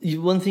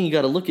one thing you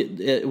got to look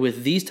at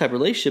with these type of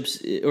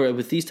relationships, or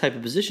with these type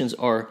of positions,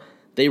 are...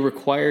 They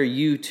require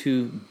you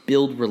to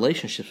build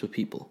relationships with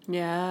people.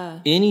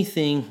 Yeah.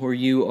 Anything where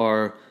you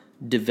are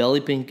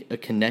developing a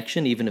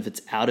connection, even if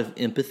it's out of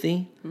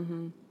empathy,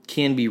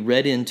 can be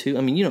read into.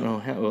 I mean, you don't know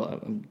how...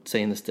 Well, I'm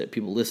saying this to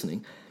people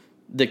listening.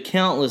 The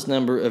countless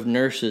number of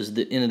nurses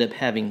that ended up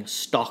having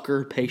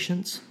stalker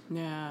patients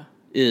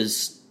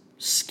is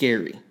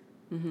scary.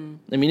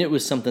 I mean, it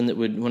was something that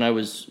when I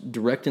was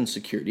directing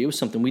security, it was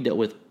something we dealt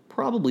with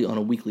probably on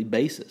a weekly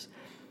basis.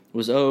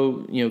 Was,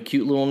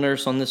 cute little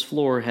nurse on this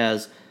floor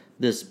has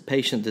this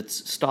patient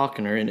that's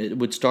stalking her, and it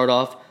would start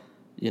off,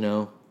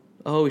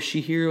 oh, is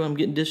she here? I'm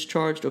getting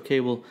discharged. Okay,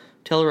 well,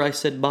 tell her I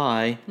said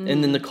bye.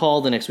 And then the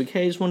call the next week,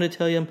 hey, I just wanted to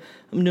tell you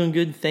I'm doing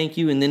good, thank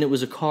you. And then it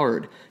was a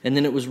card, and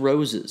then it was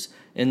roses.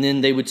 And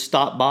then they would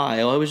stop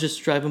by. Oh, I was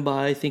just driving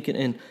by thinking,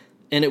 and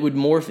it would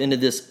morph into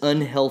this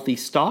unhealthy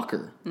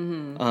stalker.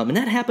 And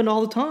that happened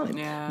all the time.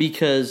 Yeah.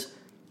 Because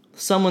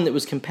someone that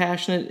was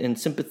compassionate and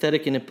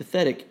sympathetic and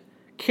empathetic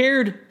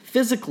cared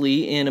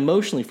physically and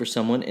emotionally for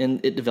someone, and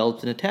it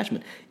developed an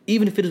attachment.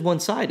 Even if it is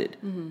one-sided,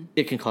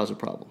 it can cause a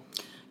problem.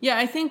 Yeah,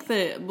 I think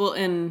that, well,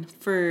 and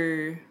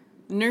for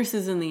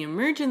nurses in the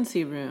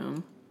emergency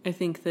room, I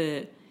think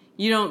that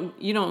you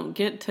don't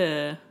get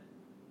to,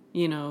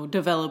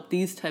 develop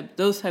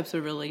those types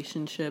of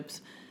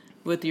relationships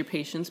with your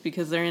patients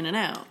because they're in and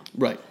out.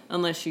 Right.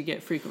 Unless you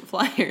get frequent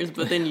flyers,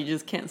 but then you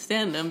just can't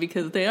stand them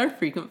because they are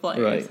frequent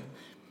flyers. Right.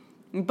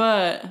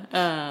 But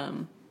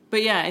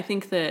yeah, I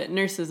think that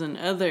nurses and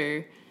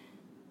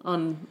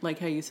on like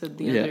how you said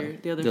the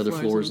other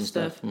floors and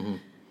stuff.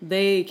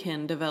 They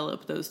can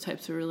develop those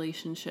types of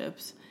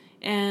relationships.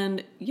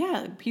 And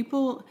yeah,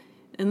 people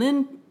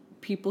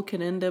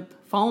can end up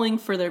falling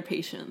for their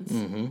patients.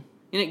 And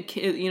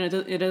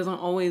it isn't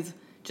always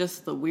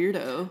just the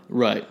weirdo,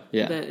 right?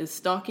 Yeah, that is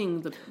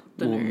stalking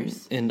the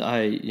nurse. And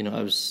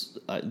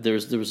there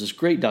was this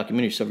great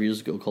documentary several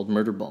years ago called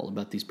Murder Ball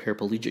about these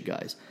paraplegic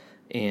guys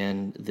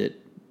and that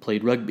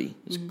played rugby.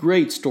 It's a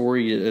great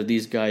story of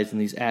these guys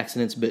and these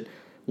accidents. But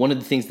one of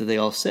the things that they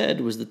all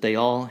said was that they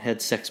all had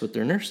sex with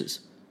their nurses,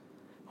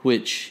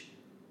 which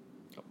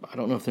I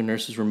don't know if their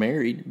nurses were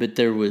married, but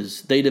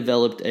they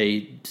developed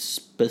a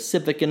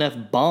specific enough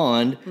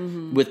bond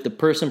with the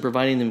person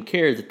providing them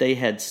care that they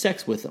had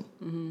sex with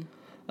them.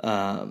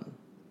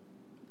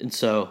 And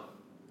so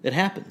it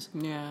happens.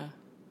 Yeah.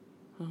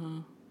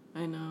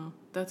 I know.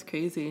 That's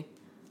crazy.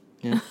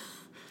 Yeah.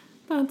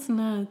 That's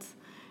nuts.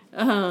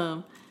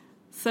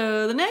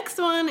 So the next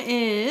one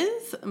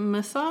is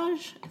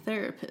massage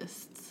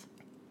therapists.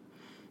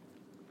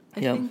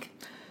 I think.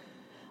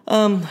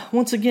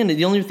 Once again,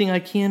 the only thing I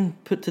can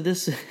put to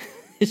this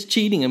is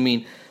cheating. I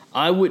mean,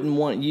 I wouldn't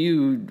want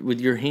you with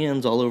your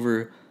hands all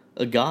over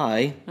a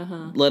guy,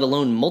 let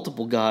alone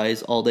multiple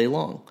guys all day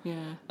long.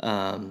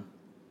 Yeah.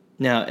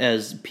 Now,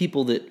 as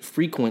people that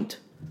frequent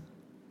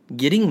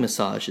getting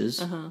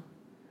massages,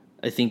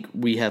 I think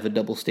we have a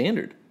double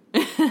standard.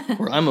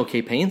 Where I'm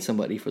okay paying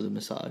somebody for the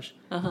massage,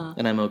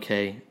 and I'm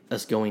okay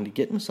us going to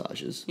get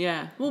massages.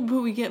 Yeah. Well,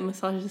 but we get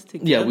massages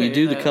together. Yeah, we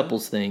do the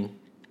couples thing.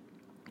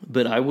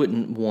 But I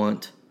wouldn't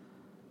want...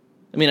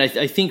 I mean,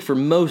 I think for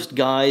most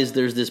guys,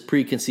 there's this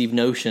preconceived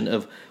notion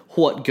of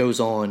what goes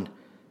on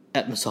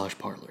at massage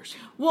parlors.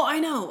 Well, I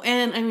know.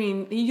 And, I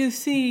mean, you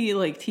see,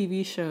 like,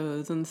 TV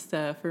shows and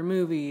stuff or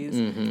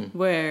movies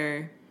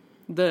where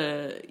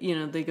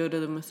they go to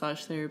the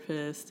massage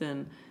therapist,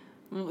 and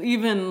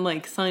even,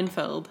 like,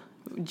 Seinfeld,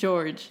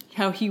 George,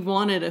 how he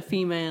wanted a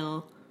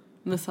female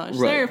massage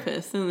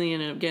therapist, and they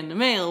ended up getting a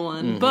male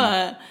one.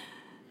 But,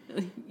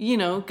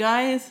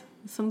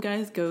 some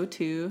guys go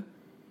to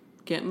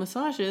get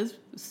massages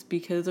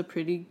because a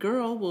pretty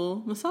girl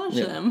will massage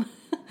them.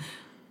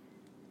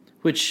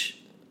 Which,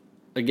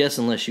 I guess,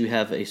 unless you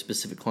have a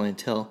specific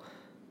clientele,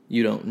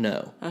 you don't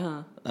know.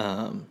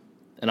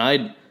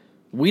 And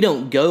we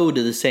don't go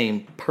to the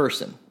same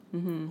person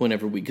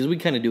whenever because we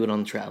kind of do it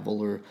on travel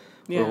or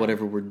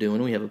whatever we're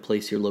doing. We have a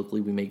place here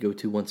locally we may go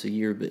to once a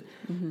year, but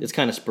it's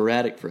kind of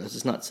sporadic for us.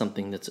 It's not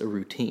something that's a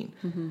routine.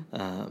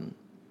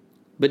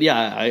 But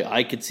yeah,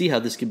 I could see how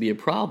this could be a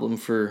problem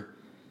for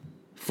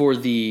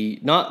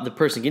not the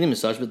person getting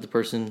massage, but the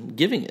person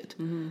giving it.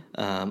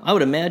 I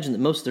would imagine that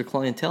most of their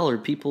clientele are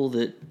people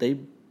that they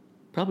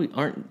probably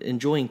aren't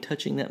enjoying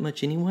touching that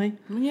much anyway.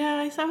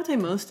 Yeah, I would say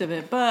most of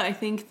it, but I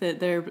think that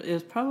there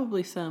is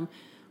probably some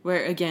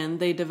where, again,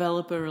 they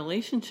develop a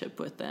relationship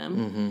with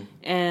them,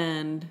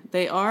 and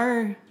they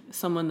are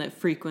someone that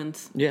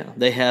frequents. Yeah,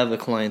 they have a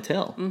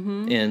clientele,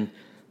 and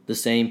the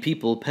same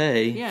people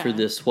pay for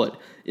this, what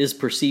is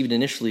perceived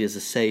initially as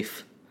a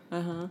safe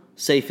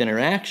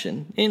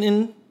interaction.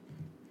 And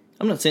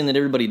I'm not saying that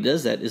everybody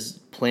does that is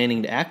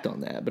planning to act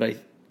on that, but I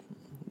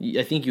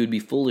think you would be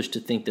foolish to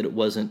think that it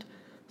wasn't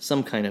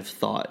some kind of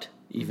thought,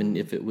 even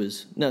if it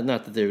was, not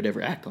that they would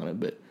ever act on it,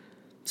 but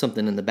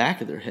something in the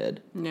back of their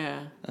head.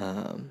 Yeah.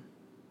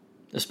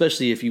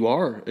 Especially if you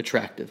are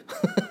attractive.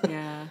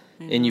 Yeah.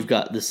 And you've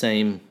got the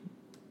same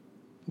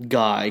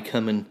guy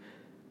coming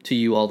to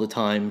you all the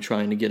time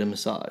trying to get a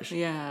massage.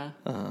 Yeah.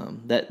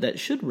 That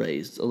should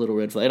raise a little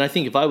red flag. And I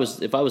think if I was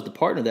the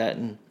partner of that,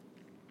 and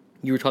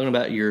you were talking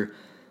about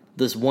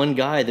this one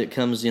guy that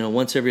comes,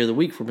 once every other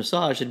week for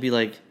massage, it'd be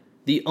like,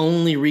 the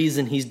only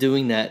reason he's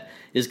doing that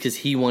is because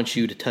he wants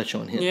you to touch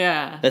on him.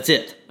 Yeah. That's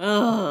it.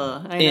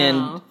 Ugh, I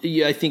know.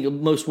 And I think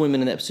most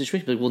women in that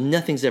situation be like, well,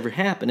 nothing's ever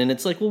happened. And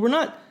it's like, well,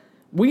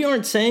 we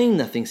aren't saying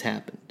nothing's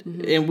happened.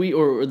 And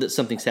or that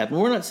something's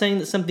happened. We're not saying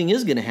that something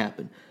is going to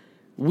happen.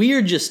 We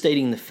are just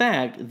stating the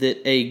fact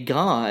that a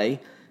guy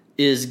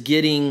is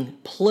getting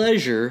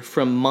pleasure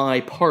from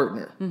my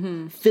partner.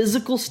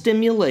 Physical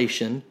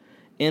stimulation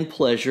and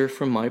pleasure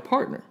from my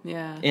partner.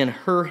 Yeah. And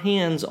her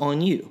hands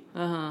on you.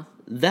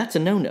 That's a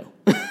no-no.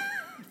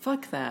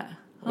 Fuck that.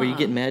 Are you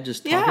getting mad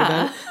just talking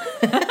about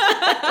it?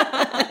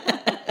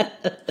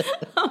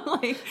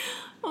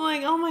 I'm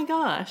like, oh my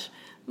gosh.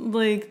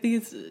 Like,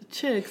 these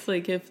chicks,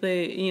 like, if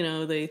they,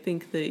 they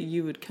think that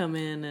you would come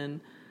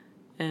in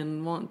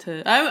and want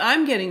to...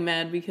 I'm getting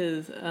mad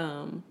because,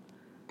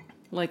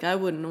 like, I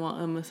wouldn't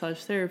want a massage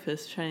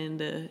therapist trying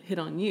to hit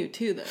on you,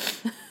 too, though.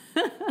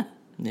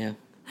 Yeah.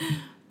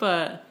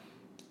 But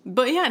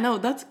yeah, no,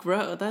 that's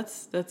gross.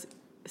 That's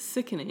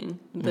sickening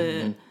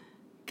that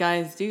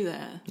guys do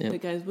that. Yep.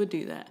 That guys would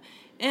do that.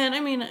 And, I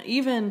mean,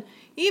 even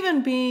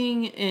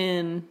being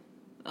in...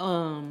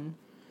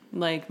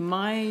 like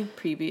my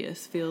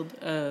previous field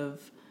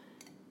of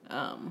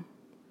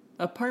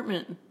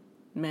apartment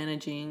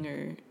managing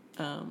or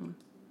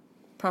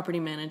property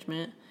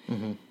management,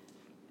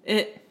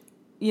 it,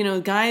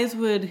 guys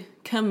would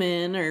come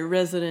in, or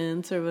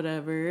residents or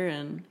whatever,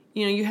 and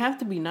you have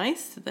to be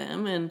nice to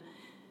them,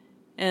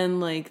 and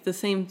like the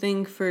same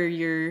thing for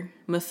your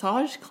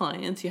massage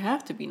clients, you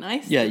have to be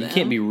nice to them. Yeah, you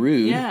can't be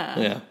rude.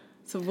 Yeah.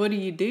 So what do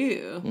you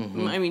do?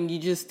 I mean, you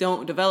just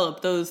don't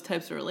develop those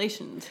types of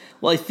relations.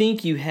 Well, I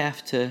think you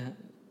have to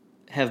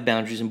have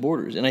boundaries and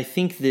borders. And I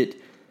think that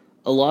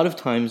a lot of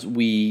times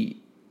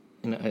we,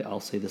 and I'll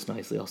say this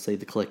nicely, I'll say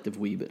the collective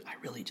we, but I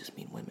really just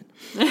mean women.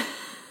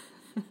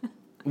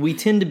 We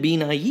tend to be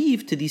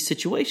naive to these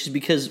situations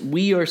because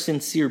we are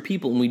sincere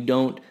people and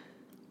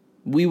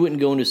we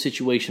wouldn't go into a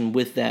situation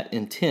with that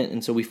intent.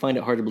 And so we find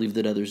it hard to believe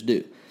that others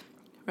do.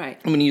 Right.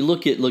 I mean, you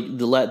look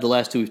the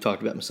last two we've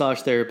talked about,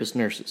 massage therapists,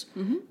 nurses,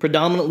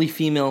 predominantly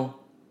female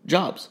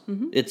jobs.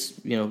 It's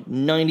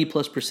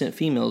 90+%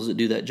 females that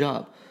do that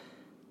job,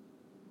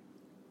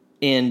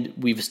 and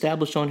we've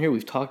established on here,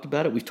 we've talked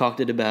about it. We've talked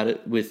about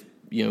it with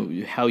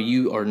how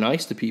you are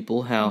nice to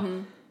people. How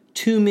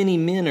too many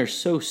men are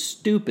so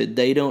stupid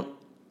they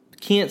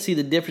can't see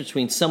the difference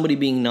between somebody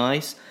being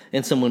nice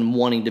and someone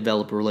wanting to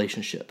develop a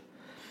relationship.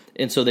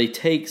 And so they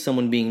take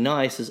someone being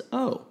nice as,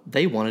 oh,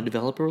 they want to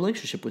develop a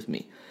relationship with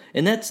me.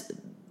 And that's,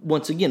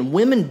 once again,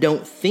 women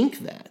don't think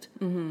that.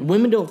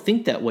 Women don't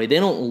think that way.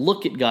 They don't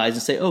look at guys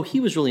and say, oh, he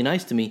was really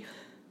nice to me.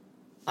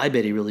 I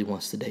bet he really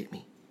wants to date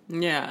me.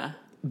 Yeah.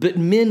 But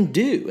men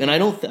do. And I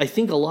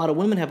think a lot of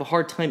women have a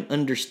hard time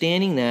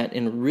understanding that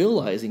and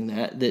realizing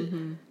that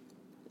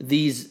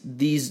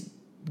these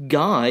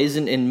guys,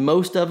 and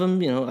most of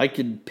them, I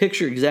could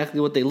picture exactly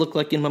what they look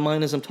like in my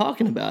mind as I'm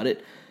talking about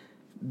it.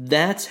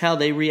 That's how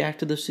they react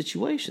to those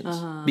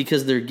situations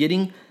because they're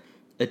getting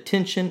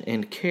attention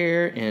and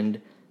care and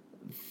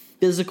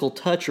physical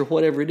touch or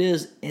whatever it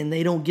is, and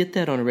they don't get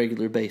that on a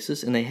regular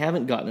basis, and they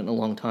haven't gotten it in a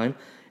long time,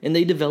 and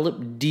they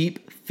develop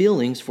deep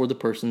feelings for the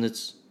person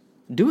that's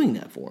doing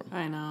that for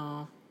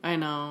them. I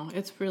know.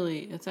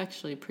 It's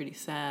actually pretty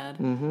sad.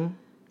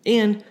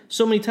 And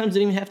so many times it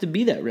doesn't even have to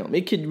be that realm.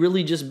 It could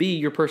really just be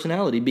your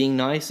personality being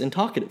nice and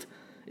talkative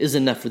is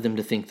enough for them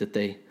to think that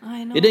they...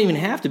 I know. It doesn't even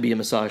have to be a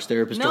massage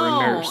therapist or a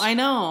nurse. I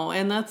know,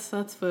 and that's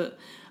what...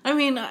 I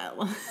mean,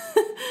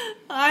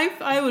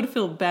 I would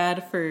feel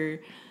bad for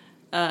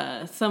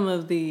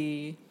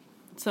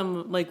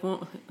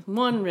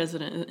one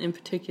resident in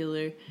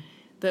particular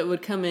that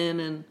would come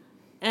in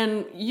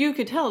and you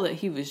could tell that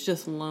he was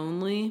just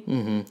lonely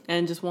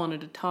and just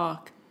wanted to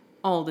talk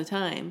all the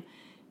time.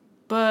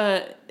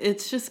 But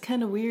it's just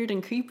kind of weird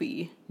and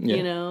creepy,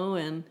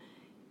 and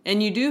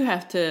you do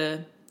have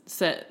to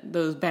set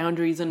those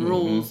boundaries and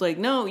rules. Like,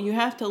 no, you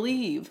have to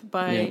leave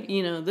by,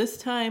 this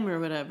time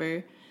or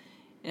whatever.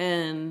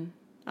 And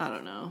I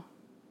don't know.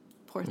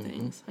 Poor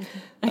things.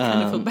 I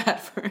kind of feel bad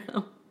for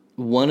him.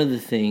 One of the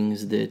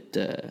things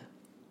that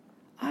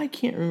I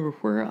can't remember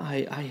where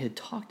I had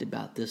talked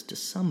about this to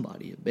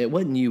somebody. It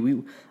wasn't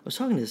you. I was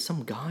talking to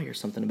some guy or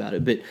something about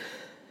it. But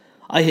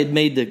I had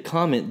made the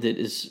comment that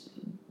is,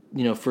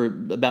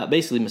 about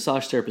basically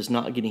massage therapists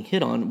not getting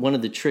hit on. One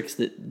of the tricks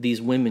that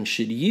these women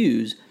should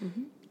use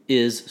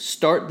is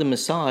start the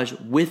massage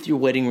with your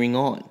wedding ring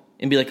on.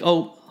 And be like,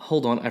 oh,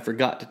 hold on, I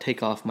forgot to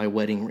take off my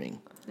wedding ring.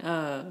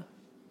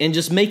 And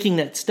just making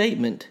that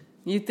statement.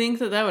 You think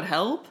that would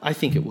help? I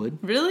think it would.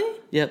 Really?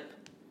 Yep.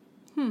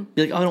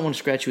 Be like, oh, I don't want to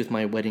scratch you with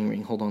my wedding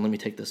ring. Hold on, let me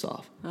take this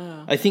off.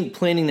 I think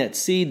planting that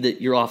seed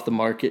that you're off the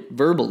market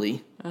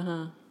verbally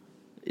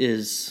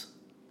is...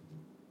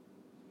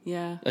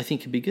 Yeah. I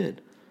think could be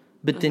good.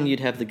 But then you'd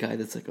have the guy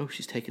that's like, oh,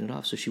 she's taking it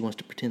off, so she wants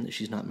to pretend that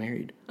she's not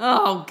married.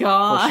 Oh,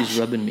 gosh. While she's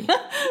rubbing me.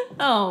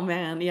 Oh,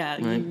 man. Yeah,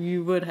 right?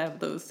 you would have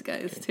those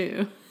guys,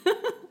 too.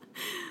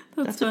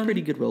 That's a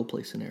pretty good role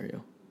play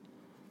scenario.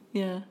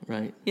 Yeah.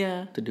 Right?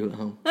 Yeah. To do at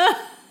home.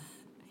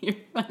 You're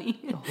funny.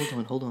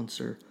 Oh, hold on,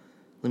 sir.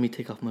 Let me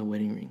take off my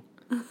wedding ring.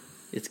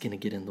 It's going to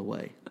get in the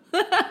way.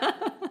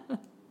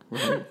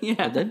 Right?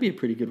 Yeah. That'd be a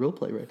pretty good role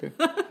play right there.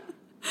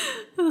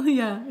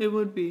 Yeah, it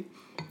would be.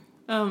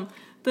 The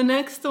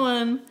next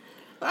one,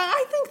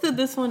 I think that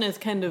this one is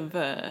kind of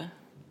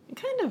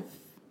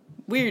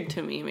weird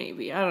to me,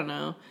 maybe. I don't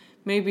know.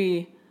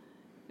 Maybe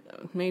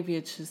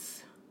it's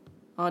just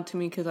odd to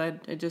me because I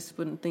just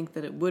wouldn't think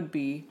that it would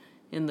be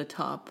in the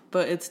top,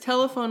 but it's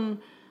telephone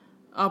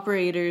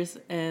operators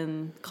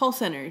and call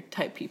center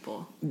type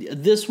people.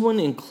 This one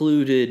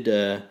included,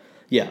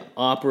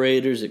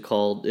 operators. It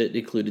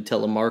included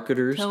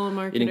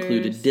telemarketers. It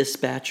included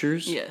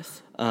dispatchers.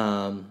 Yes.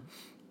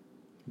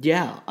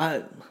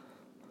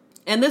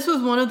 And this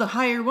was one of the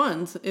higher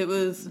ones. It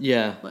was.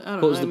 Yeah. I don't know,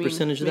 what was the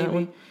percentage of that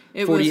one?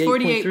 It was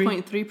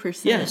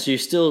 48.3%. Yeah, so you're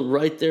still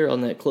right there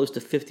on that close to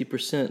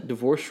 50%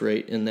 divorce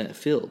rate in that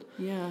field.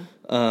 Yeah.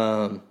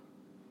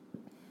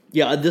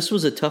 This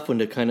was a tough one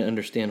to kind of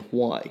understand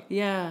why.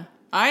 Yeah.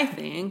 I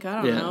think.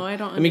 I don't know. I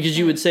don't understand. I mean, because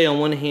you would say on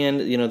one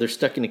hand, they're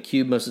stuck in a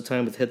cube most of the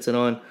time with headset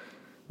on,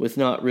 with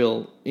not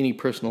any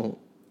personal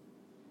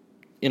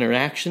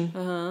interaction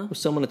with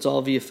someone. It's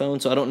all via phone.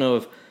 So I don't know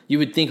if you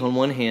would think on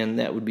one hand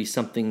that would be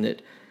something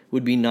that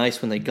would be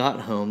nice when they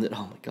got home, that,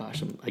 oh my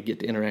gosh, I get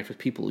to interact with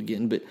people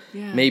again. But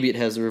maybe it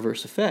has the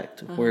reverse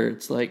effect where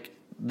it's like,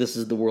 this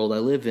is the world I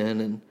live in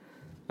and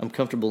I'm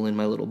comfortable in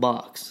my little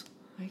box.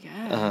 I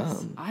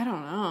guess. I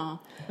don't know.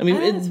 I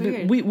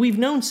mean, we've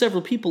known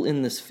several people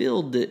in this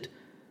field that,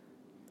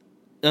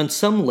 on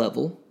some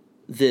level,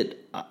 that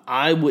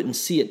I wouldn't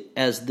see it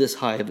as this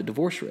high of a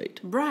divorce rate.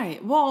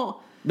 Right.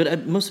 Well...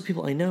 But most of the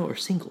people I know are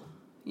single.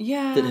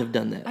 Yeah. That have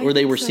done that. Or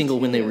they were single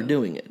when they were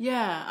doing it.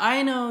 Yeah.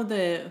 I know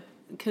that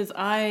because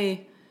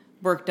I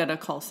worked at a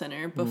call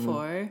center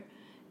before.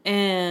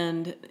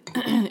 And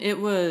it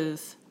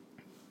was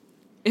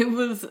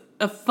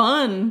a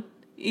fun,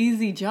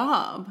 easy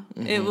job.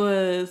 It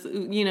was,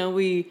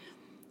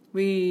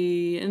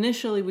 we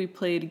initially we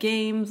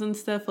games and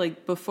stuff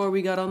like before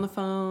we got on the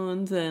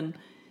phones and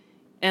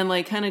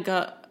like kind of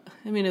got,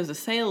 it was a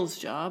sales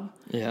job.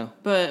 Yeah.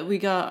 But we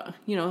got,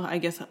 I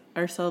guess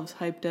ourselves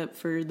hyped up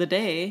for the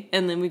day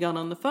and then we got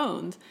on the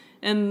phones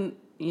and,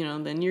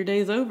 then your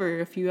day's over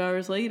a few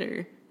hours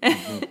later. I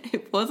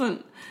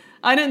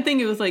didn't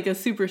think it was like a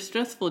super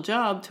stressful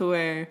job to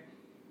where,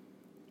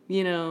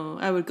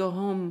 I would go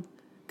home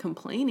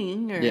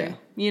complaining or,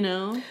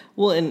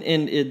 Well, and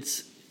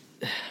it's,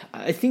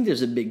 I think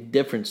there's a big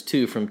difference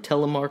too from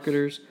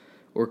telemarketers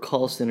or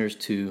call centers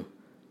to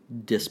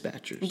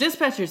dispatchers.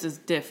 Dispatchers is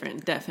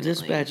different, definitely.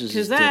 Dispatchers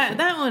is different. Because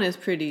that one is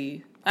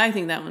pretty, I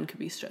think that one could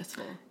be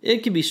stressful.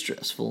 It could be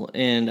stressful,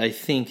 and I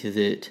think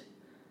that,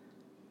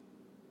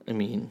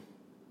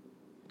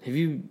 have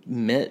you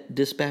met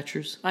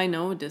dispatchers? I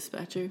know a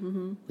dispatcher.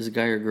 Mm-hmm. Is it a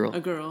guy or a girl? A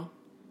girl.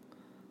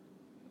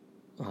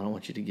 I don't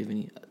want you to give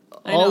any...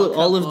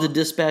 All of the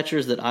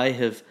dispatchers that I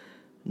have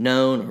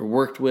known or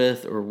worked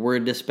with or were a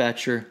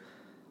dispatcher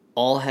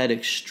all had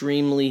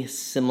extremely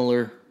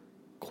similar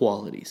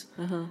qualities.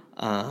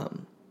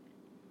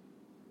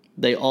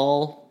 They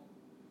all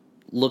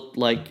looked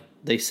like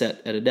they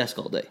sat at a desk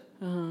all day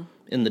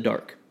in the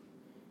dark.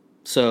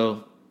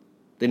 So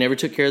they never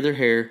took care of their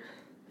hair.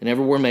 They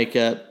never wore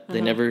makeup.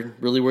 They never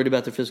really worried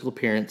about their physical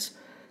appearance.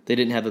 They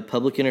didn't have a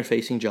public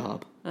interfacing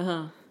job.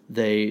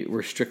 They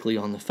were strictly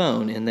on the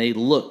phone, and they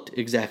looked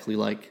exactly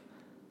like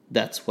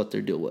that's what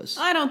their deal was.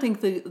 I don't think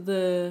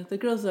the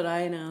girls that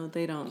I know,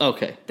 they don't.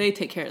 Okay. They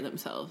take care of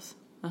themselves.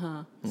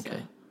 Okay. So.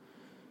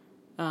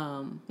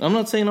 I'm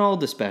not saying all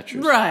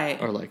dispatchers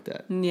are like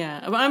that.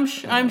 Yeah, but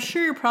I'm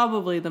sure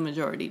probably the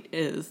majority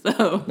is,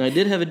 though. Now, I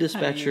did have a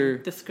dispatcher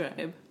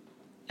describe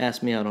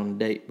ask me out on a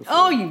date before.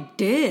 Oh, you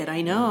did?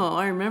 I know.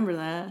 I remember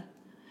that.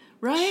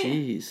 Right?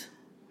 Jeez.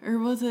 Or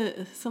was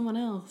it someone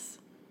else?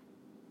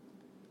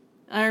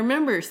 I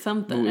remember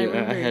something.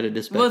 I had a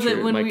dispatcher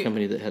at my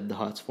company that had the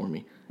hots for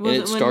me. And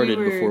it started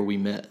before we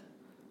met.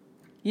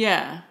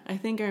 Yeah, I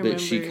think I remember.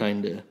 That she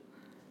kind of...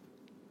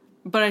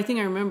 But I think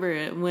I remember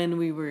it when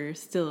we were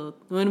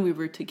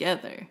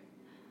together,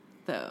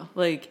 though.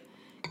 Like,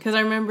 because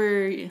I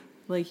remember,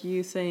 like,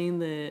 you saying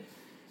that,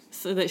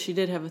 so that she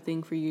did have a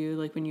thing for you,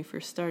 like, when you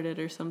first started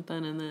or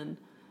something, and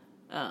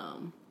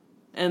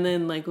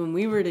then, like, when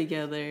we were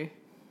together,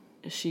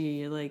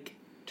 she, like,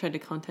 tried to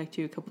contact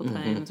you a couple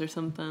times or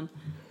something.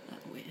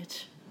 That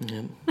witch.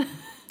 Yep.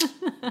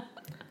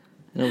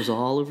 And it was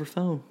all over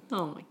phone.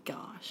 Oh, my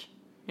gosh.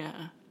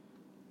 Yeah.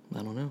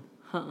 I don't know.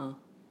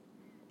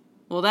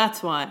 Well,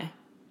 that's why.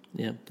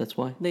 Yeah, that's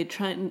why. They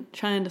trying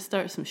to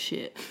start some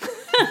shit.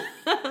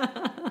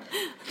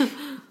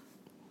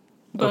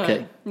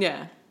 Okay.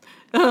 Yeah.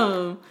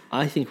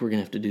 I think we're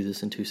gonna have to do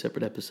this in 2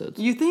 separate episodes.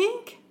 You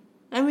think?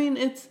 Yeah. All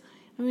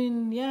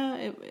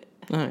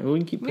right, well, we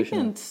can keep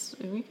pushing.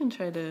 We can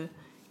try to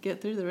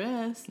get through the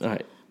rest. All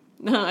right.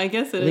 No, I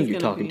guess I think you're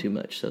talking too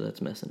much, so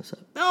that's messing us up.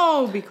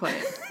 Oh, be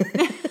quiet.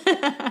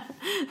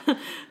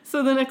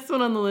 So the next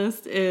one on the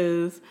list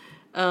is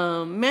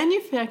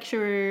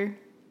manufacturer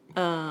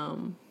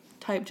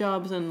type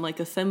jobs and like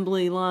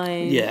assembly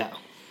line. Yeah.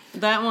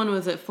 That one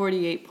was at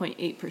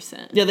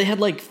 48.8%. Yeah, they had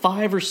like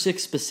 5 or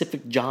 6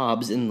 specific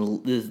jobs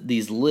in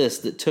these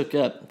lists that took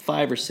up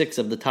 5 or 6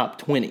 of the top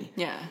 20.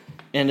 Yeah.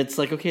 And it's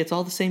like, okay, it's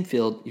all the same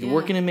field. You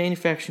work in a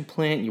manufacturing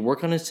plant, you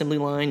work on an assembly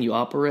line, you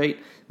operate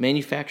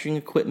manufacturing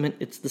equipment.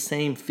 It's the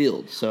same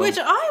field. So, which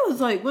I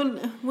was like,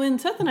 when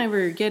Seth and I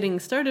were getting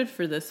started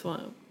for this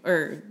one,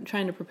 or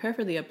trying to prepare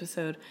for the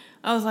episode,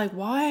 I was like,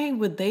 why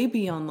would they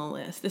be on the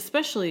list,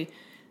 especially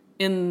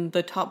in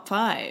the top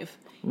 5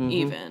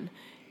 even?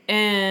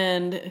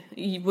 And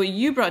what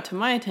you brought to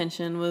my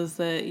attention was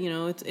that, you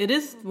know, it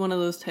is one of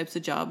those types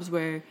of jobs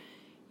where,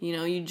 you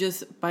know, you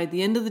just, by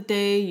the end of the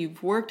day,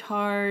 you've worked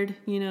hard,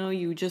 you know,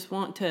 you just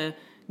want to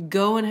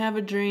go and have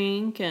a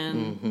drink,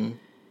 and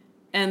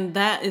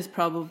that is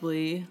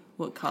probably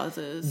what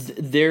causes.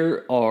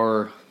 There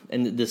are,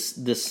 and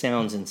this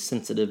sounds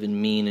insensitive and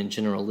mean and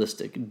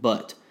generalistic,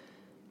 but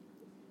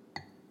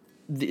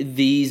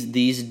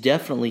these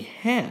definitely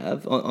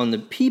have, on the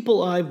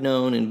people I've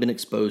known and been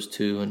exposed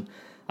to, and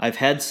I've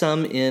had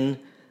some in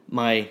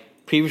my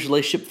previous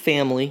relationship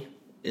family,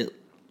 at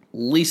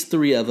least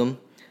 3 of them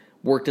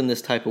worked in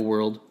this type of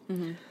world.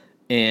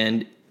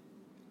 And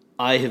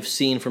I have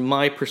seen from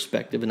my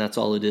perspective, and that's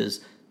all it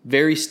is,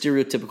 very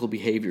stereotypical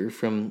behavior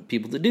from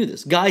people that do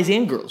this, guys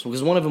and girls,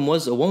 because one of them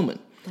was a woman.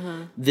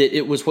 That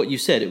it was what you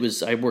said. It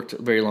was, I worked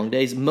very long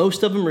days.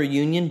 Most of them are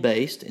union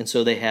based, and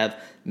so they have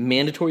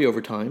mandatory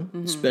overtime,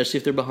 especially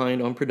if they're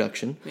behind on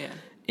production.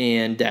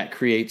 And that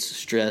creates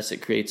stress.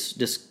 It creates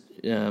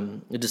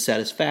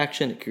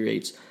dissatisfaction. It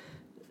creates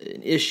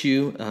an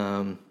issue.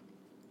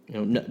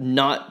 You know,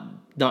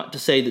 not to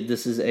say that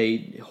this is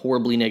a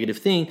horribly negative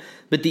thing,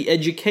 but the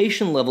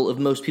education level of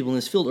most people in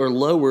this field are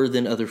lower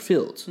than other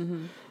fields.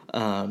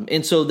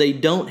 And so they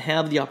don't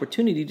have the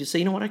opportunity to say,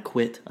 you know what, I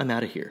quit. I'm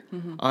out of here.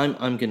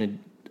 I'm gonna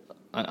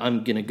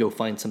go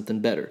find something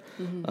better.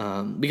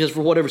 Because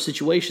for whatever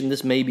situation,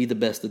 this may be the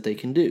best that they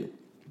can do.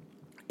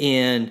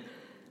 And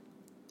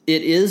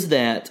it is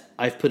that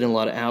I've put in a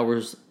lot of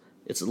hours.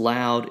 It's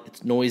loud.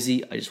 It's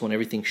noisy. I just want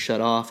everything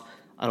shut off.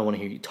 I don't want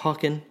to hear you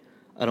talking.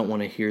 I don't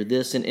want to hear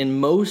this. And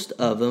most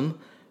of them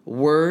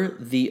were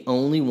the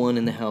only one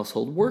in the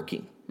household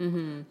working.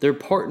 Their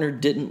partner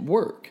didn't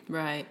work.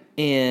 Right.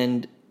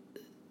 And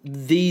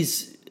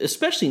these,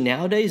 especially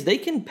nowadays, they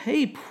can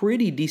pay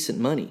pretty decent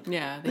money.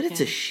 Yeah, but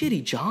it's a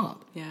shitty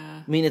job.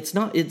 Yeah. I mean, it's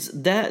not. It's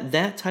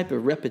that type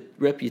of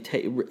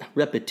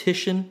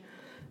repetition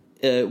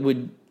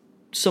would,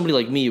 somebody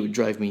like me, it would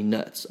drive me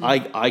nuts.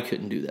 I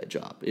couldn't do that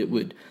job. It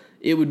would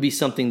be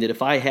something that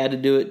if I had to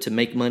do it to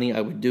make money,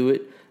 I would do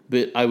it.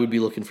 But I would be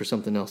looking for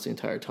something else the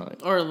entire time.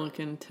 Or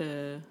looking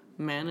to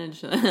manage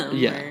them.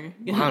 Yeah. I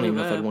don't even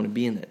know if I'd want to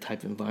be in that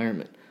type of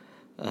environment.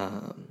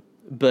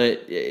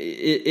 But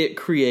it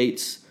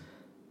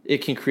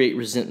can create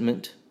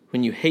resentment.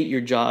 When you hate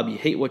your job, you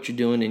hate what you're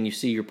doing, and you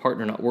see your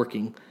partner not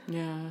working,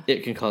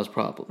 it can cause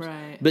problems.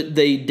 Right. But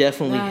they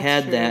definitely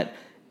had true. that.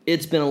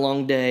 It's been a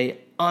long day.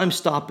 I'm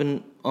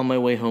stopping on my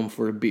way home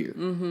for a beer.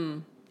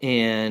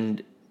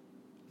 And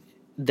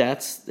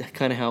that's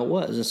kind of how it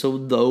was. And so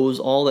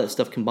all that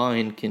stuff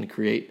combined can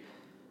create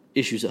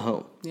issues at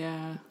home.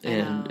 Yeah.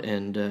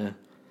 And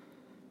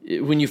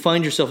when you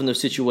find yourself in those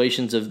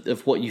situations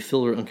of what you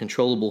feel are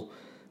uncontrollable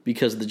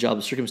because of the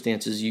job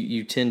circumstances,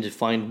 you tend to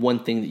find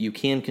one thing that you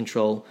can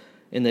control,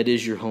 and that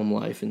is your home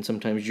life. And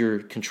sometimes your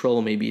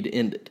control may be to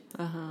end it.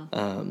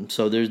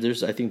 So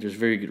I think there's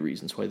very good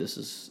reasons why this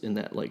is in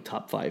that like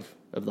top 5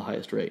 of the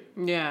highest rate.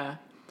 Yeah.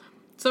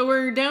 So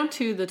we're down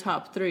to the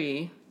top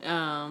 3.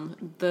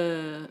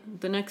 The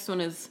next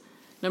one is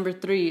number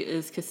 3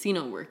 is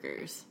casino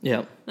workers.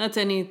 Yeah. That's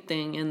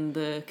anything in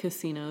the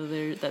casino.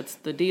 That's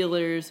the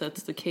dealers,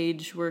 that's the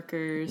cage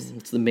workers.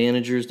 It's the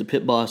managers, the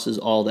pit bosses,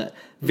 all that.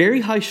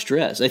 Very high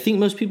stress. I think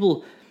most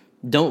people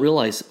don't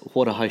realize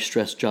what a high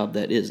stress job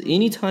that is.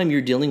 Anytime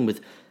you're dealing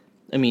with,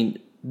 I mean,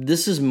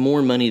 this is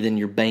more money than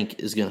your bank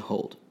is going to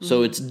hold.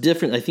 So it's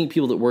different. I think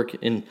people that work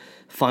in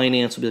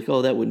finance will be like,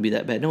 oh, that wouldn't be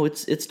that bad. No,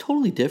 it's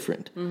totally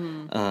different.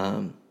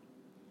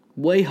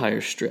 Way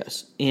higher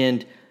stress.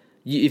 And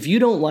if you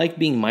don't like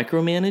being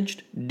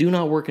micromanaged, do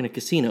not work in a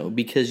casino,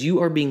 because you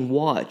are being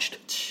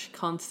watched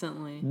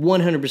constantly,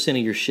 100% of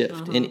your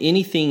shift, and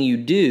anything you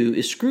do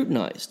is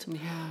scrutinized.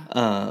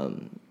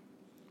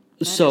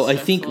 So I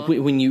think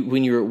when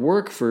you're at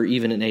work for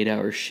even an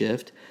 8-hour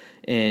shift,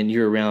 and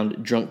you're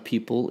around drunk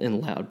people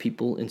and loud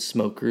people and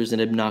smokers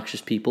and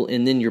obnoxious people,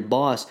 and then your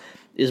boss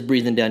is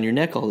breathing down your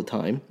neck all the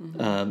time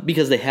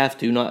because they have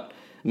to.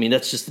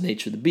 That's just the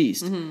nature of the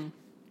beast.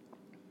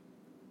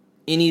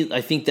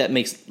 I think that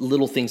makes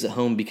little things at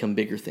home become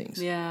bigger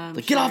things. Yeah,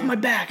 get off my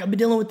back! I've been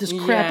dealing with this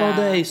crap all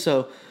day.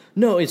 So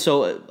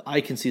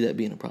I can see that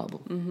being a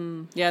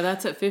problem. Yeah,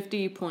 that's at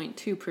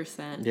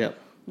 50.2%. Yep.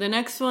 The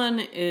next one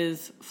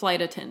is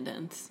flight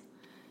attendants.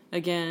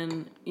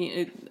 Again,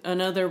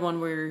 another one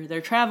where they're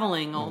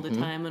traveling all the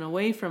time and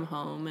away from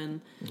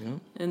home,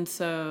 and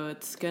so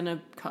it's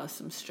gonna cause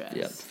some stress.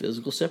 Yeah,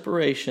 physical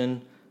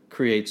separation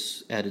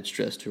creates added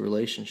stress to a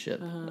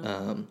relationship.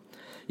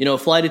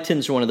 Flight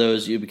attendants are one of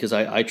those, because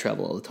I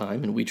travel all the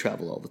time, and we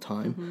travel all the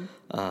time.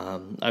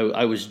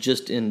 I was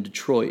just in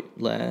Detroit,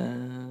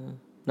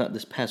 not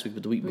this past week,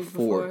 but the week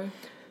before,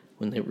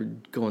 when they were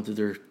going through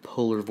their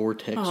polar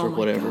vortex or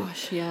whatever. Oh my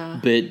gosh,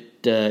 yeah. But,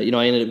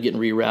 I ended up getting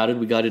rerouted.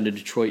 We got into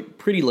Detroit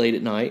pretty late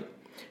at night,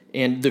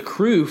 and the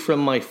crew from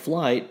my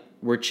flight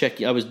were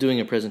checking. I was doing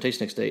a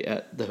presentation next day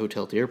at the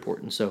hotel at the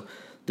airport, and so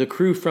the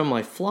crew from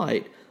my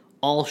flight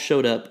all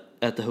showed up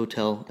at the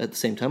hotel at the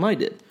same time I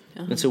did.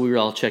 And so we were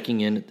all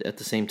checking in at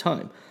the same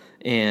time.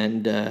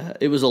 And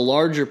it was a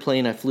larger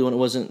plane I flew on. It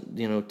wasn't,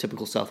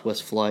 typical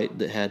Southwest flight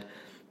that had,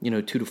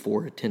 2 to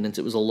 4 attendants.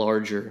 It was a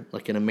larger,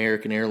 like an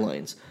American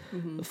Airlines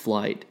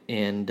flight.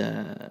 And,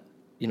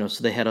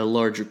 so they had a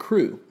larger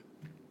crew.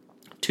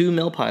 2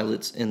 male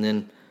pilots and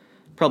then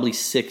probably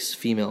 6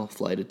 female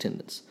flight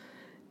attendants.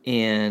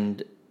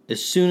 And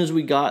as soon as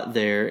we got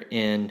there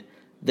and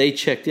they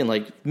checked in,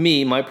 like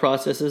me, my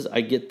process is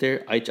I get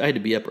there. I had to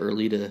be up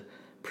early to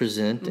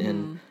present,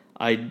 and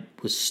I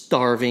was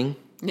starving.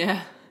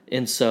 Yeah.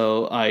 And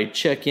so I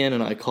check in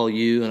and I call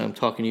you and I'm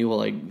talking to you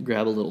while I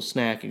grab a little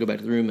snack and go back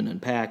to the room and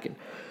unpack and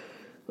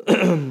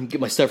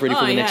get my stuff ready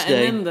for the next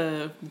day. And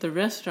then the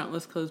restaurant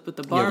was closed, but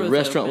the bar was open. The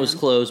restaurant was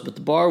closed, but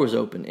the bar was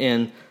open.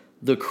 And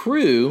the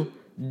crew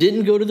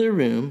didn't go to their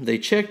room. They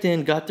checked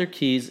in, got their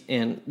keys,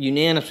 and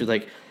unanimously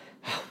like,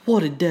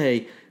 what a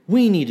day.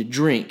 We need a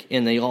drink.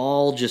 And they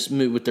all just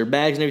moved with their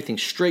bags and everything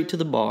straight to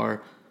the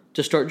bar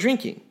to start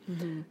drinking.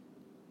 Mm-hmm.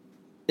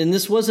 And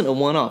this wasn't a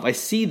one-off. I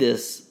see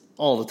this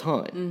all the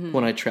time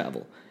when I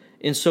travel.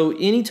 And so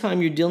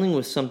anytime you're dealing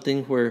with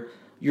something where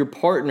your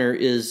partner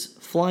is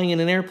flying in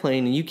an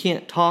airplane and you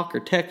can't talk or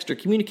text or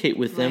communicate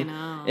with them,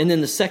 and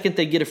then the second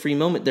they get a free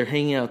moment, they're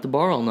hanging out at the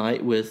bar all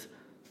night with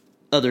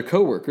other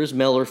coworkers,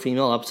 male or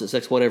female, opposite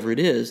sex, whatever it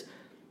is,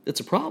 it's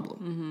a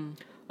problem.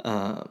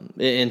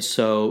 And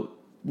so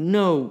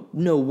no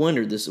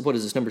wonder this, what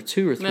is this, number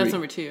 2 or 3? That's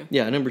number 2.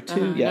 Yeah, number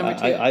 2. Yeah, number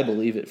 2. I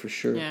believe it for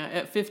sure. Yeah,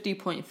 at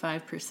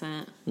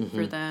 50.5%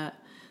 for that.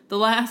 The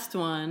last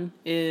one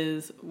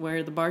is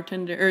where the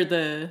bartender or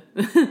the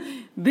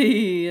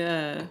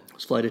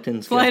flight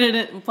attendants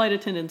flight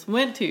attendants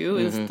went to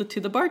is to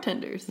the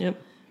bartenders.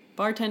 Yep.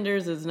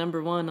 Bartenders is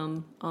number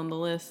 1 on the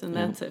list, and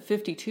that's at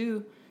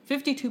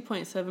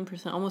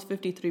 52.7%, almost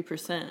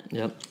 53%.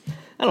 Yep.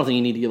 I don't think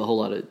you need to give a whole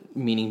lot of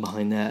meaning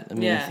behind that. I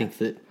mean, I think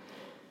that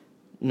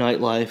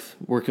nightlife,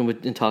 working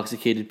with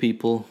intoxicated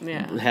people,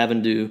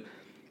 having to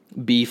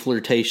be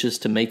flirtatious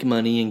to make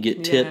money and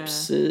get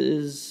tips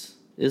is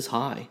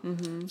high.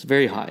 It's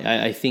very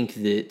high. I think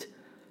that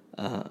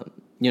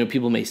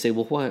people may say,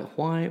 well,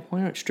 why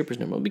aren't strippers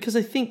number 1? Because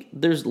I think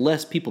there's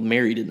less people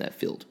married in that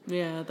field.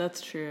 Yeah,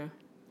 that's true.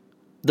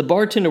 The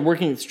bartender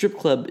working at the strip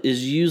club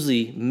is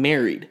usually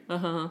married.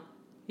 Yeah.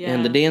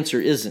 And the dancer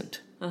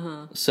isn't.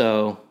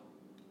 So,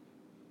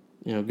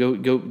 go.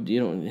 You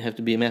don't have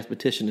to be a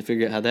mathematician to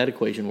figure out how that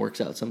equation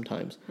works out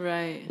sometimes.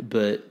 Right.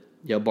 But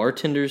yeah,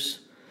 bartenders,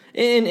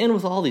 and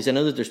with all these, I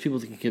know that there's people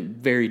that can get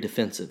very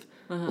defensive.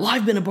 Well,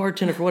 I've been a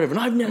bartender for whatever,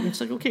 and I've never.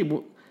 It's like, okay,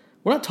 we're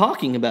not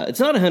talking about.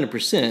 It's not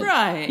 100%.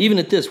 Right. Even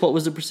at this, what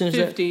was the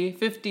percentage?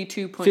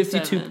 52.7%.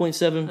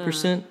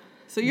 52.7%.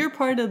 So you're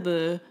part of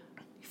the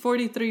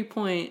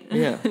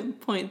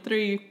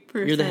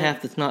 43.3%. You're the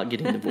half that's not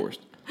getting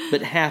divorced,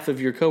 but half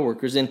of your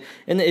coworkers, and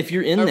if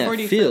you're in that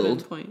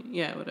field,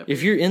 whatever.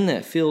 If you're in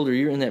that field or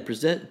you're in that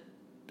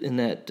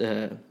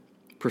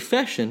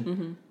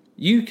profession,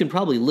 you can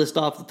probably list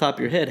off the top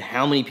of your head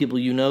how many people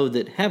you know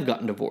that have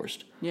gotten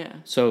divorced. Yeah.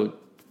 So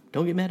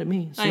don't get mad at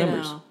me. It's the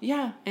numbers. Know.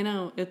 Yeah, I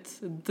know.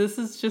 This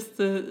is just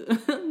the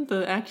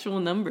the actual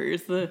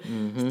numbers, the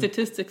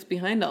statistics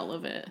behind all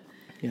of it.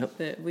 Yep.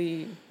 That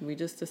we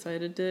just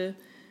decided to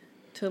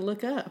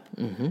look up.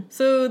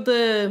 So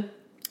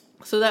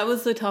that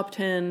was the top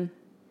 10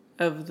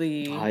 of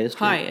the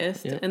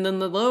highest. Yep. And then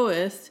the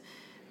lowest,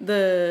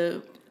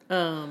 the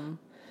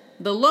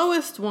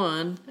lowest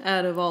one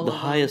out of all of them.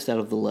 The highest out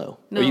of the low.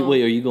 No. Are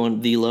you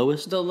going the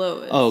lowest? The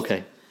lowest. Oh,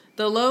 okay.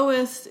 The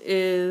lowest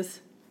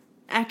is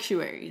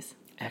actuaries.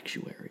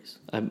 Actuaries.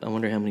 I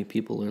wonder how many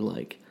people are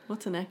like,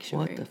 what's an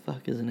actuary? What the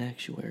fuck is an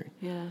actuary?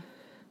 Yeah.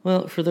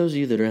 Well, for those of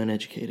you that are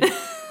uneducated,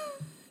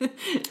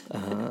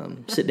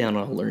 sit down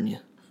and I'll learn you.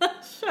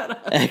 Shut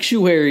up.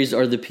 Actuaries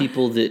are the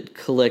people that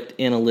collect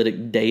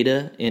analytic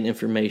data and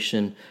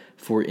information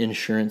for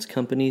insurance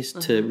companies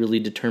to really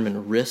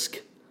determine risk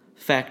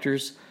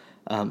factors.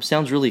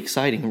 Sounds really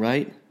exciting,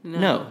 right?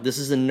 No, this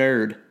is a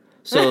nerd.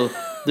 So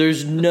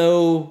there's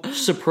no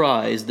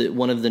surprise that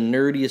one of the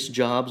nerdiest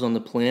jobs on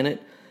the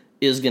planet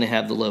is going to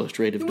have the lowest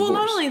rate of divorce. Well,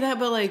 not only that,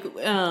 but like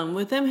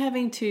with them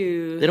having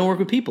to... They don't work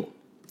with people.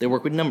 They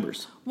work with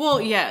numbers.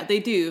 Well, yeah, they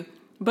do.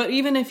 But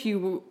even if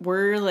you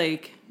were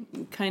like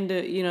kind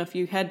of, if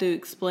you had to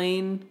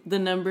explain the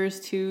numbers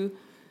to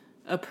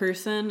a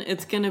person,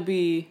 it's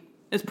probably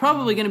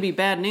going to be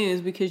bad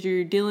news because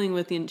you're dealing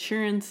with the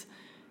insurance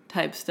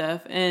type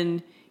stuff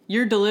and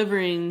you're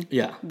delivering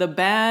the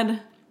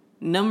bad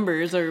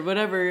numbers or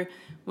whatever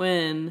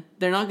when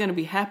they're not going to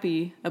be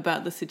happy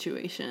about the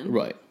situation.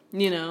 Right.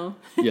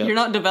 You're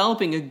not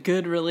developing a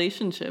good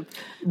relationship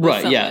with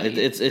right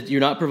somebody. It's you're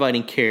not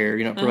providing care,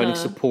 you're not providing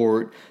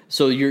support,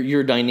 so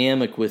your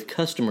dynamic with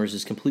customers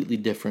is completely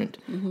different.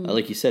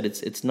 Like you said,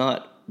 it's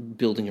not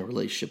building a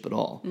relationship at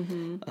all.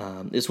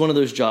 It's one of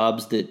those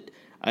jobs that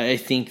I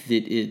think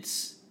that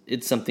it's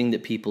something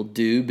that people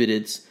do, but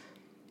it's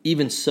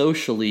even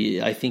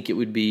socially I think it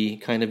would be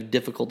kind of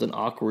difficult and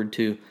awkward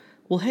to,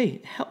 well,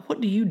 hey,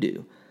 what do you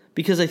do?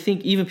 Because I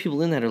think even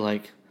people in that are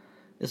like,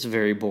 it's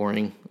very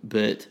boring,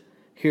 but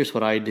here's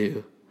what I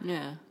do.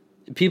 Yeah.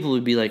 People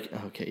would be like,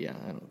 okay, yeah,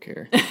 I don't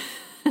care.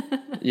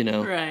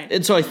 Right.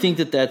 And so I think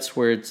that's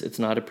where it's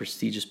not a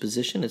prestigious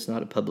position. It's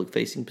not a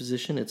public-facing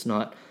position. It's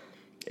not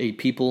a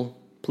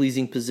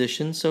people-pleasing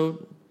position.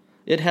 So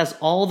it has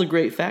all the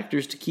great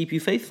factors to keep you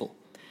faithful.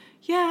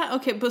 Yeah,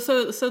 okay, but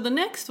so the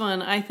next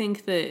one, I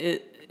think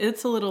that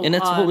it's a little And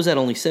that's, odd. what was that,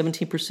 only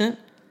 17%?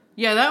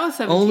 Yeah, that was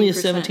 17%. Only a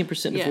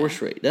 17%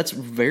 divorce rate. That's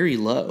very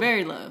low.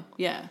 Very low,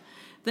 yeah.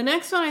 The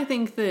next one I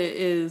think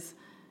that is,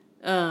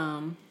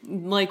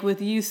 like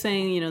with you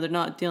saying, they're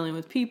not dealing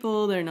with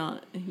people, they're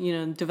not,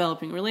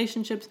 developing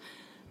relationships.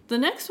 The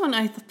next one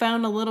I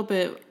found a little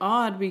bit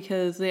odd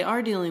because they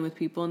are dealing with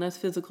people, and that's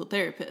physical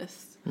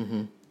therapists.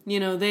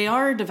 Mm-hmm. They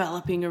are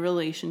developing a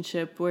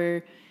relationship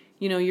where,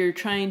 you're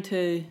trying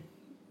to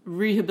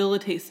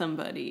rehabilitate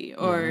somebody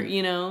or,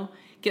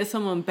 get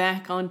someone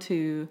back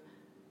onto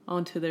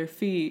their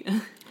feet,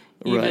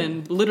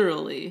 even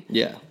literally.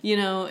 Yeah.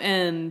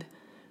 And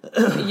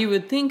you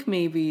would think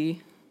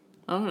maybe,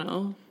 I don't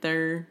know,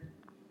 they're,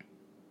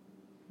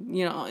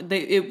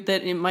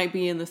 that it might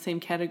be in the same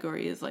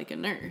category as like a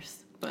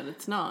nurse, but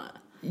it's not.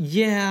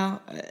 Yeah.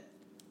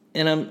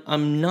 And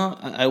I'm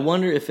not, I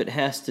wonder if it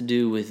has to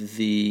do with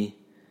the,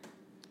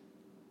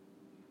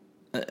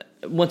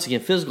 once again,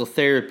 physical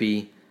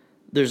therapy,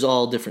 there's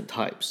all different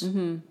types.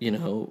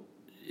 Mm-hmm.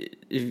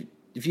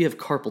 If you have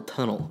carpal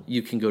tunnel,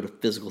 you can go to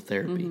physical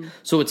therapy. Mm-hmm.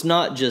 So it's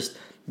not just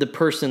the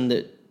person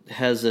that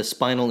has a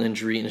spinal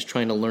injury and is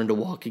trying to learn to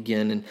walk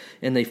again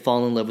and they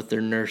fall in love with their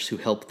nurse who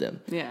helped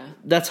them. Yeah.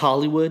 That's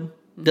Hollywood.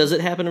 Mm-hmm. Does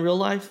it happen in real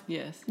life?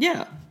 Yes.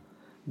 Yeah.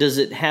 Does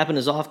it happen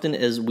as often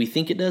as we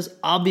think it does?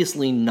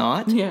 Obviously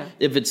not. Yeah.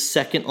 If it's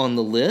second on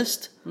the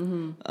list.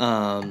 Mm-hmm.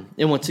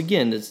 And once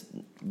again,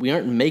 we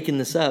aren't making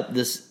this up.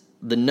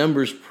 The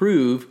numbers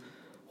prove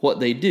what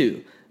they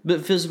do.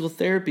 But physical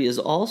therapy is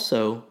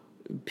also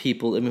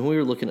people. I mean, we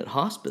were looking at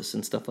hospice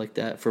and stuff like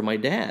that for my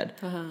dad.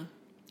 Uh-huh.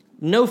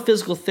 No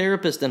physical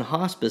therapist in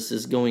hospice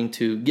is going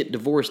to get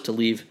divorced to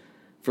leave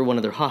for one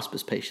of their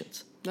hospice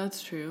patients.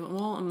 That's true.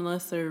 Well,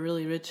 unless they're a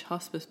really rich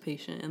hospice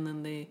patient, and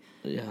then they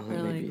are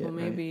like, well,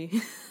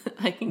 maybe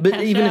I can. But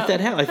cash even out. if that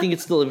happens, I think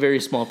it's still a very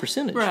small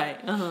percentage, right?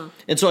 Uh-huh.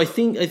 And so I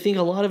think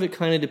a lot of it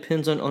kind of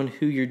depends on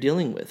who you're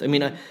dealing with. I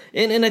mean,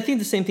 and I think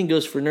the same thing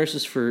goes for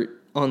nurses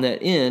on that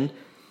end.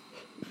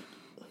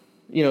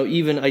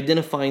 Even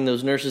identifying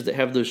those nurses that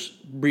have those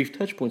brief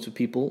touch points with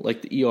people,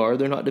 like the ER,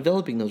 they're not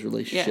developing those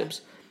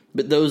relationships. Yeah.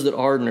 But those that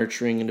are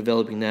nurturing and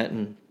developing that,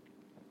 and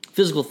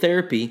physical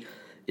therapy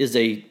is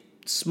a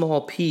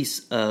small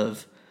piece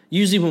of,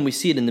 usually when we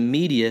see it in the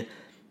media,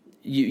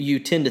 you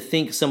tend to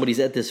think somebody's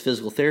at this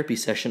physical therapy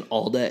session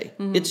all day.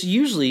 Mm-hmm. It's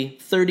usually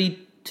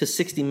 30 to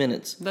 60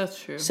 minutes.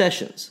 That's true.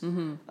 Sessions.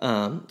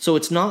 Mm-hmm. So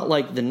it's not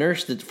like the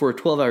nurse that for a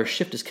 12-hour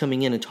shift is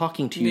coming in and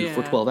talking to you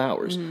for 12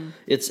 hours. Mm-hmm.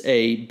 It's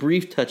a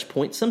brief touch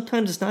point.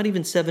 Sometimes it's not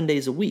even 7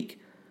 days a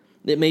week.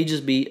 It may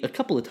just be a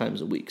couple of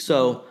times a week.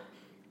 So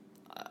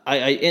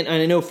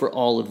I know for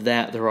all of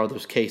that, there are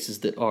those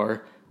cases that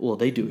are, well,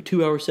 they do a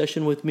 2-hour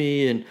session with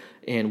me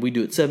and we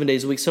do it 7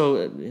 days a week.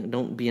 So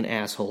don't be an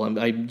asshole.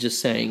 I'm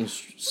just saying,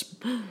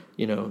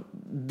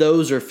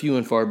 those are few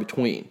and far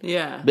between.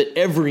 Yeah. But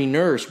every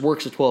nurse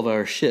works a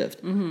 12-hour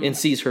shift and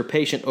sees her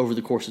patient over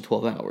the course of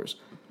 12 hours.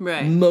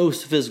 Right.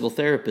 Most physical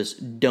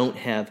therapists don't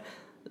have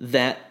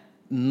that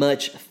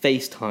much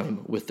face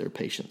time with their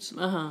patients.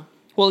 Uh-huh.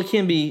 Well, it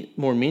can be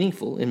more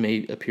meaningful and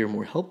may appear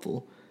more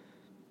helpful.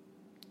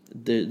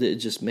 It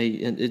just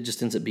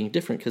ends up being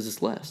different because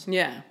it's less.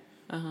 Yeah.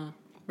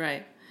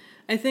 Right.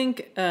 I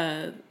think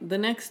the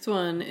next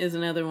one is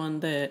another one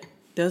that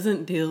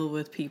doesn't deal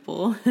with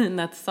people, and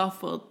that's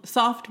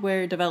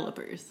software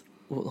developers.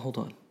 Well, hold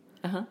on.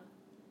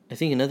 I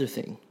think another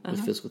thing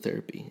with physical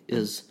therapy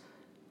is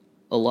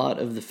a lot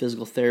of the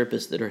physical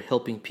therapists that are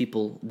helping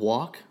people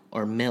walk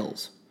are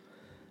males.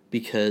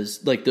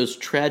 Because, like, those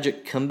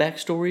tragic comeback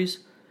stories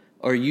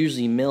are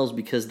usually males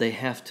because they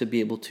have to be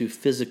able to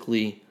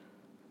physically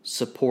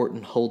support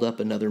and hold up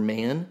another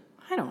man.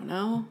 I don't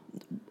know.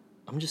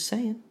 I'm just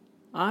saying.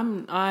 I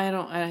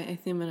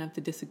think I'm gonna have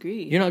to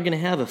disagree. You're not gonna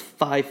have a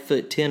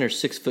 5'10" or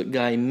 6 foot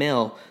guy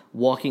male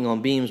walking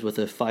on beams with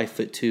a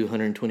 5'2",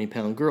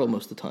 120-pound girl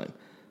most of the time.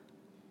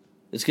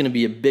 It's gonna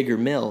be a bigger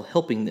male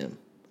helping them.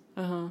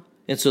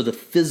 And so the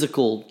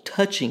physical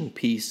touching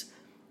piece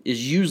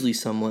is usually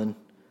someone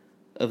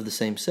of the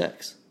same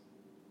sex.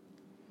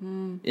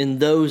 In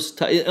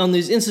those on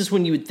these instances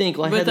when you would think,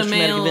 well, I had this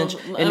traumatic event,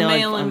 and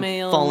now I'm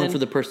falling for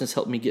the person that's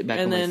helped me get back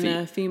on my feet. And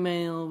then a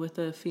female with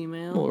a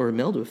female. Or a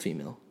male to a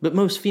female. But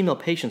most female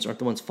patients aren't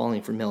the ones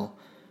falling for male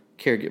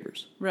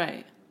caregivers.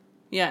 Right.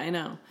 Yeah, I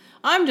know.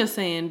 I'm just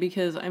saying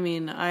because, I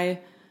mean,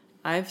 I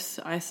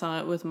saw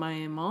it with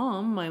my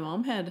mom. My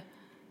mom had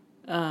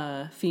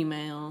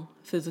female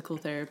physical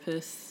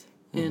therapists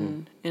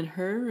in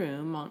her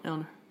room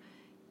on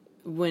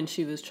when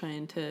she was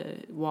trying to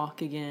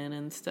walk again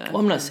and stuff.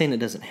 Well, I'm not saying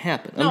it doesn't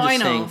happen. I'm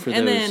just saying for those.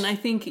 And then I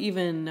think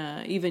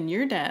even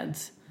your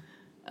dad's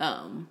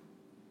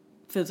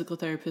physical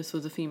therapist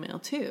was a female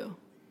too.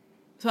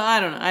 So I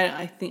don't know.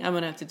 I think I'm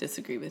going to have to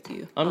disagree with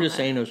you. I'm just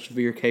saying those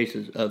severe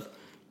cases of,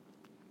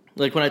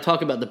 like when I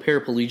talk about the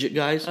paraplegic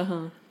guys,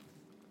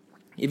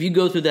 if you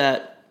go through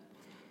that,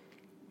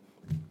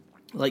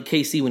 like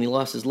KC when he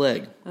lost his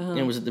leg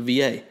and was at the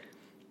VA,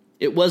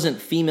 it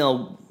wasn't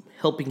female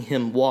helping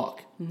him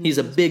walk. He's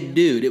a big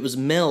dude. It was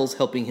males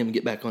helping him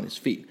get back on his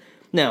feet.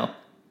 Now,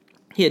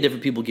 he had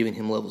different people giving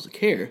him levels of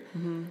care,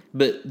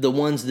 but the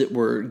ones that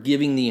were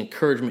giving the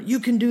encouragement, you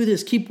can do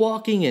this, keep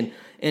walking,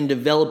 and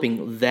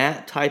developing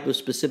that type of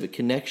specific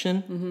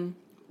connection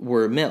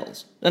were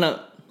males. And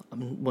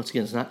once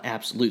again, it's not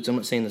absolutes. I'm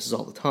not saying this is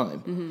all the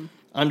time.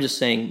 I'm just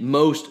saying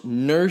most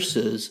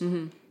nurses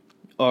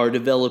are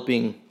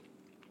developing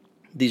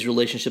these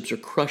relationships or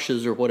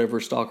crushes or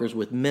whatever, stalkers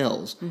with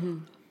males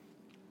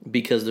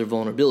because of their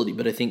vulnerability.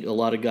 But I think a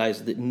lot of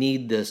guys that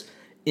need this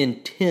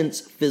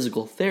intense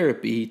physical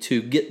therapy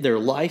to get their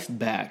life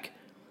back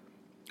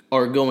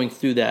are going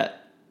through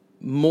that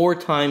more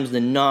times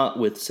than not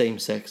with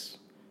same-sex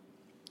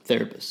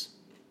therapists.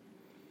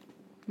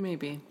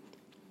 Maybe.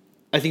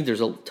 I think there's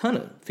a ton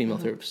of female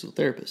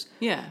therapists.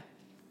 Yeah.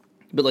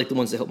 But like the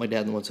ones that help my dad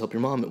and the ones that help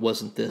your mom, it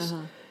wasn't this.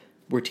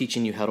 We're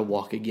teaching you how to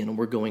walk again, and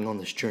we're going on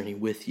this journey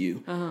with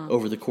you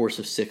over the course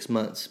of 6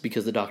 months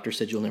because the doctor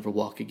said you'll never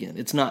walk again.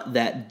 It's not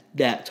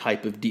that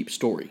type of deep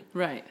story.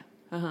 Right.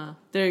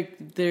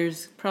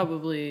 There's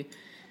probably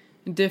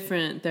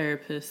different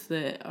therapists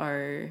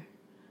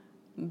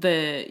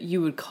that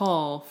you would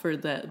call for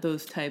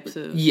those types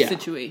of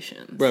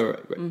situations. Right.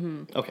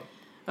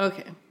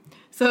 Okay.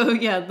 So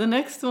yeah, the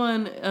next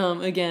one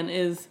again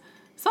is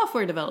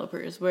software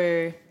developers,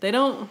 where they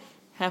don't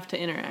have to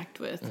interact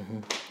with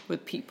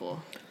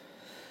people.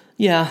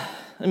 Yeah,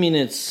 I mean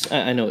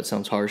I know it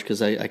sounds harsh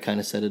because I kind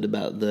of said it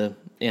about the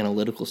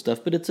analytical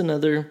stuff, but it's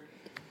another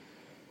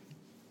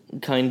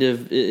kind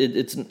of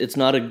it's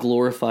not a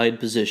glorified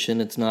position.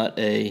 It's not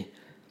a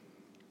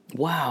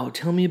wow,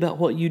 tell me about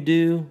what you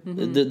do.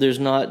 There's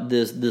not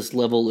this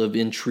level of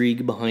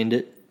intrigue behind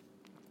it.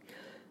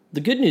 The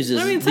good news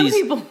is, some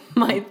people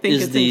might think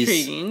it's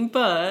intriguing,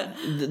 but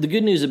the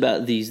good news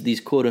about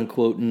these quote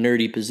unquote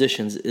nerdy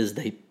positions is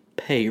they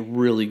pay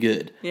really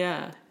good.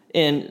 Yeah.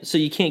 And so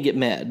you can't get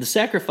mad. The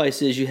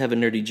sacrifice is you have a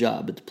nerdy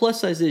job, but the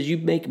plus side is you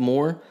make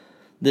more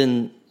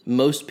than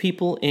most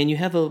people, and you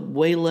have a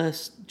way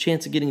less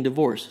chance of getting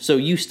divorced. So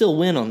you still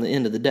win on the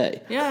end of the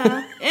day.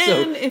 Yeah.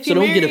 And if you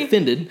don't get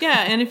offended.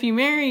 Yeah, and if you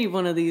marry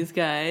one of these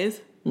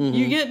guys,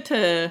 you get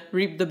to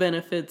reap the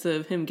benefits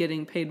of him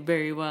getting paid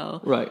very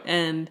well. Right.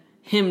 And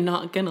him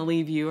not going to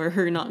leave you or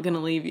her not going to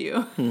leave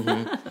you.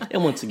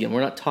 And once again,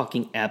 we're not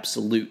talking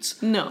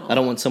absolutes. No. I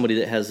don't want somebody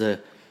that has a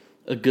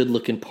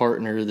good-looking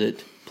partner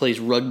that plays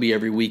rugby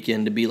every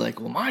weekend to be like,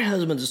 well, my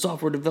husband's a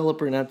software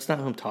developer, and that's not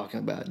what I'm talking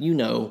about. You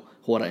know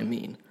what I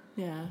mean.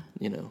 Yeah.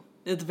 You know.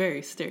 It's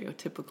very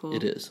stereotypical.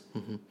 It is.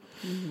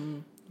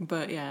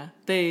 But yeah,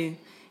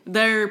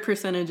 their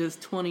percentage is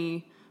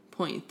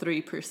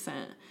 20.3%.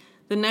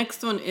 The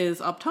next one is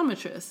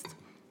optometrist,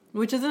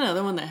 which is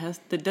another one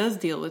that does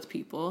deal with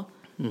people.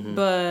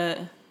 But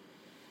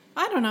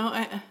I don't know.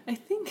 I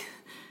think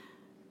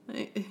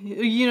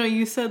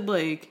you said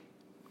like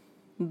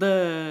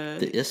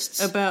the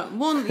ists about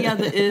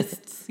the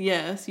ists.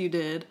 Yes, you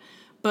did.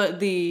 But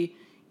the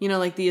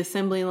like the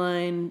assembly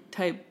line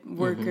type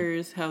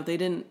workers, how they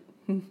didn't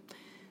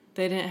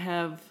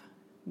have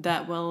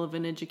that well of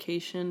an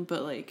education,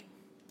 but like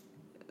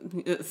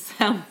it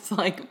sounds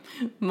like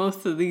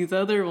most of these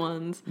other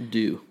ones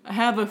do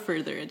have a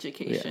further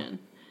education.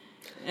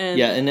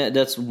 Yeah. And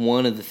that's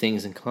one of the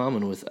things in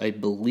common with, I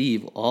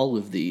believe, all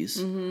of these.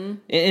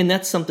 And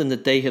that's something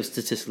that they have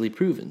statistically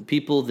proven.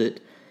 People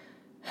with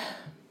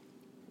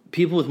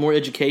more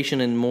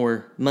education and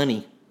more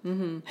money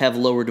have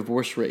lower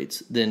divorce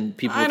rates than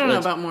people with I don't know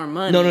about more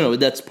money. No,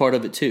 that's part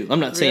of it too. I'm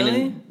not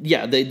Really?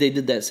 saying... they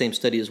did that same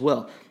study as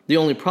well. The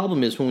only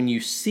problem is when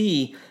you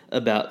see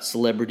about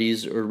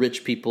celebrities or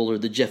rich people or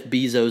the Jeff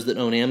Bezos that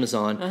own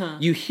Amazon,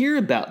 you hear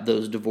about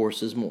those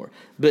divorces more.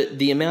 But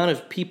the amount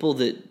of people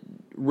that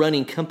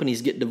running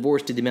companies get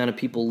divorced to the amount of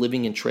people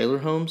living in trailer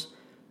homes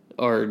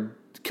are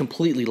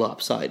completely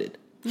lopsided.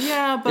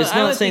 Yeah, but it's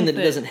not saying that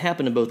it doesn't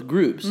happen in both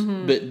groups,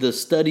 but the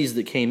studies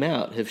that came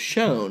out have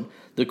shown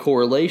the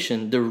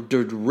correlation, the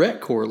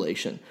direct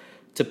correlation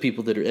to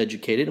people that are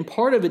educated. And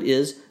part of it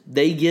is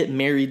they get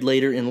married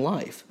later in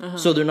life.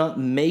 So they're not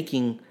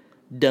making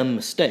dumb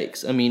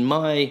mistakes. I mean,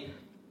 my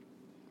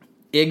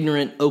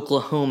ignorant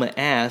Oklahoma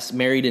ass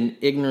married an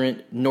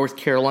ignorant North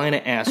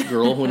Carolina ass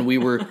girl when we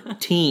were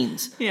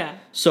teens. Yeah.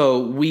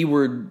 So we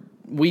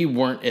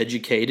weren't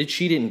educated.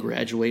 She didn't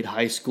graduate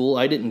high school.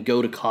 I didn't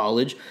go to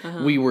college.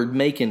 We were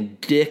making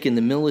dick in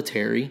the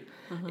military,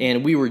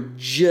 and we were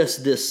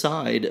just this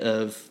side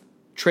of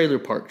trailer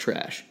park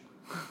trash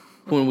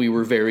when we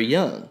were very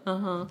young.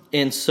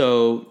 And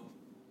so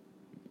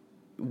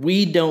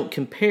we don't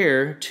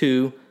compare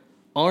to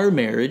our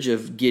marriage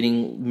of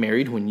getting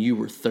married when you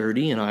were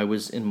 30 and I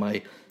was in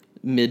my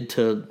mid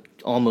to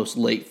almost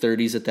late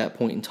 30s at that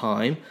point in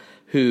time,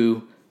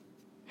 who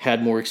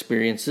had more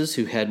experiences,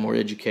 who had more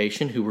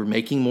education, who were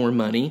making more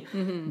money,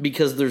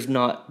 because there's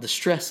not the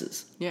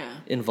stresses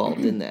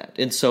involved in that.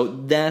 And so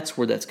that's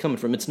where that's coming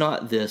from. It's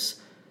not this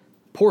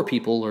poor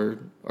people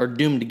are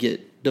doomed to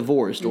get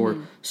divorced or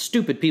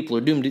stupid people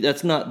are doomed to.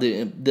 That's not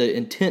the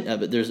intent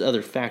of it. There's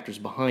other factors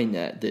behind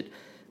that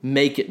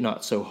make it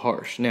not so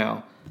harsh.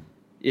 Now,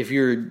 if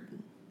you're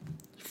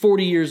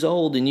 40 years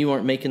old and you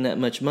aren't making that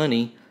much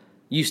money,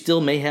 you still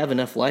may have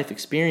enough life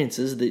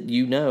experiences that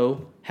you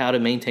know how to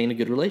maintain a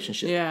good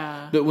relationship.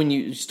 Yeah. But when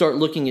you start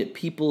looking at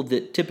people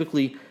that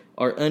typically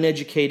are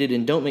uneducated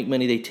and don't make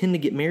money, they tend to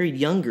get married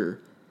younger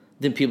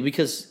than people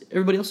because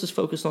everybody else is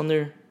focused on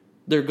their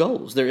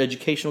goals, their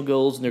educational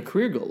goals and their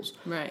career goals.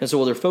 Right. And so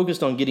while they're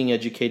focused on getting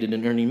educated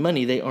and earning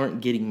money, they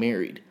aren't getting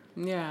married.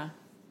 Yeah.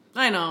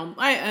 I know.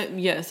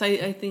 Yes,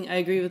 I think I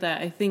agree with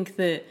that. I think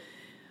that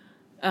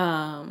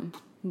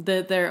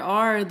that there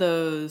are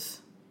those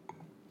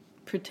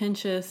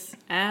pretentious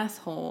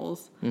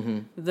assholes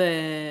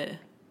that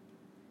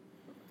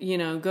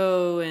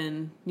go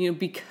and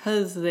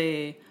because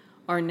they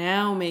are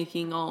now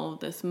making all of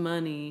this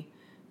money,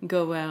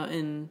 go out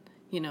and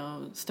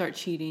start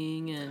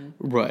cheating and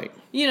right.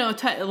 yeah,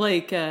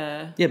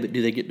 but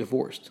do they get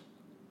divorced?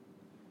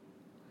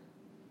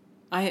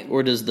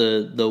 Or does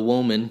the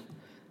woman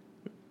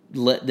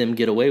let them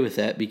get away with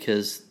that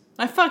because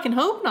I fucking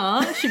hope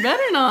not. She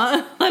better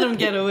not let him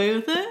get away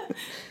with it.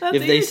 That's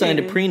if they signed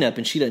a prenup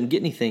and she doesn't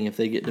get anything if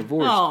they get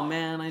divorced. Oh,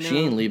 man, I know. She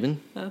ain't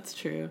leaving. That's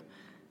true.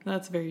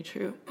 That's very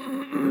true.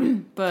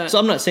 But so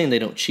I'm not saying they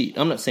don't cheat.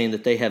 I'm not saying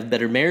that they have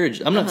better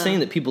marriage. I'm not saying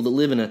that people that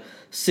live in a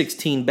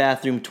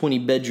 16-bathroom,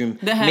 20-bedroom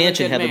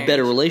mansion have a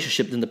better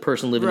relationship than the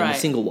person living in a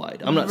single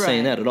wide. I'm not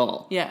saying that at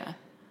all. Yeah.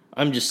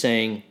 I'm just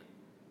saying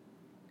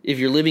if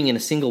you're living in a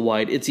single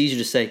wide, it's easier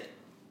to say,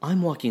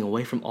 I'm walking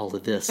away from all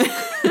of this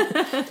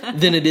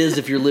than it is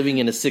if you're living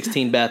in a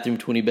 16-bathroom,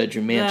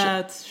 20-bedroom mansion.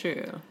 That's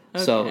true.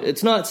 Okay. So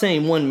it's not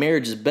saying one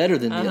marriage is better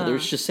than the other.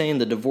 It's just saying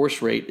the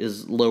divorce rate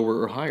is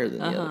lower or higher than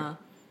the other.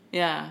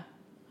 Yeah,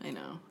 I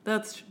know.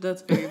 That's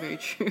very, very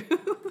true.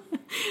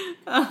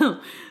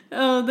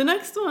 The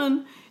next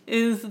one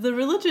is the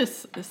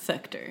religious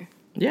sector.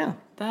 Yeah.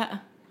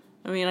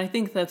 I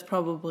think that's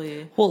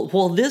probably...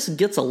 Well, this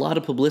gets a lot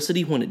of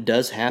publicity when it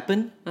does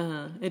happen.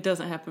 It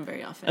doesn't happen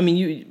very often. I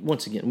mean,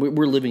 once again,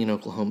 we're living in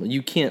Oklahoma.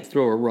 You can't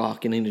throw a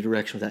rock in any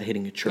direction without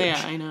hitting a church.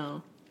 Yeah, I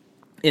know.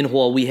 And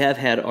while we have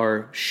had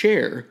our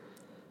share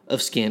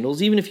of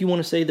scandals, even if you want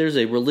to say there's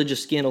a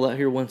religious scandal out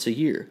here once a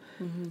year,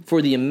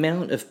 for the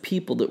amount of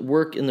people that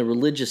work in the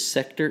religious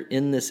sector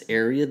in this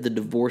area, the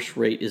divorce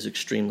rate is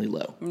extremely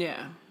low.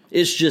 Yeah.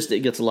 It's just,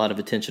 it gets a lot of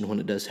attention when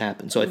it does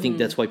happen. So I think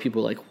that's why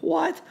people are like,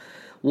 what?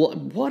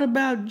 What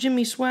about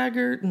Jimmy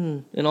Swaggart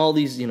and all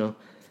these,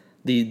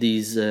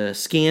 these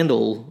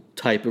scandal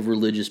type of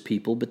religious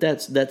people? But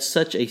that's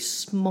such a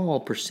small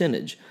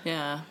percentage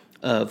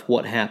of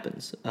what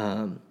happens.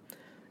 And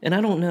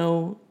I don't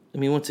know. I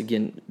mean, once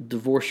again,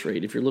 divorce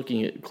rate. If you're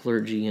looking at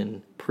clergy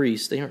and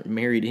priests, they aren't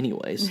married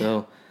anyway,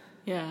 so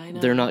yeah, I know.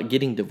 They're not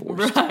getting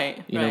divorced.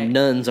 Right.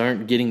 Nuns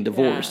aren't getting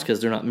divorced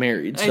because they're not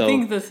married. So I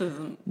think this is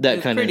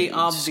that kind of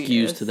obvious.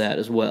 Skews to that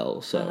as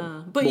well.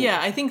 So,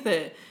 I think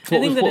that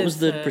what was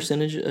the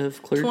percentage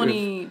of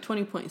clergy?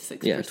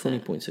 20.6%. Yeah,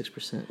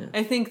 20.6%. Yeah.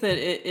 I think that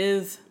it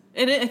is.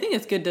 I think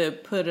it's good to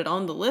put it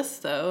on the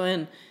list though,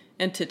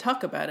 and to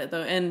talk about it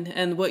though,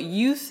 and what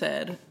you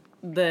said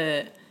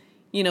that.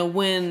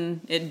 When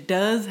it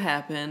does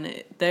happen,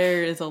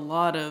 there is a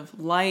lot of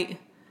light.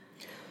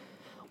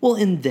 Well,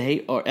 and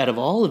they are, out of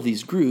all of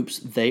these groups,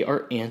 they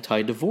are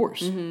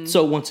anti-divorce.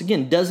 So once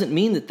again, doesn't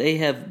mean that they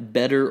have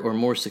better or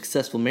more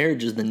successful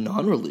marriages than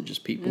non-religious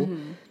people.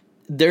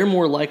 They're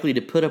more likely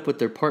to put up with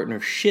their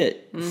partner's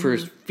shit for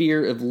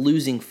fear of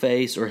losing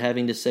face or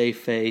having to save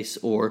face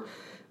or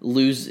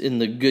lose in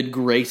the good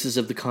graces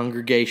of the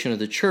congregation or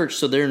the church,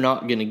 so they're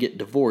not going to get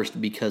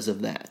divorced because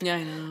of that. Yeah,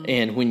 I know.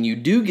 And when you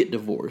do get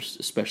divorced,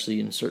 especially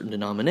in certain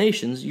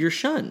denominations, you're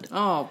shunned.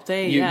 Oh,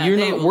 you're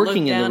not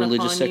working in the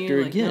religious sector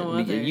like again. No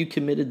other. You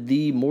committed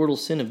the mortal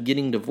sin of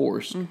getting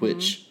divorced,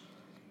 which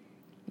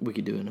we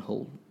could do in a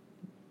whole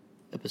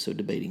episode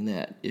debating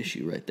that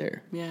issue right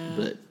there. Yeah.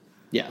 But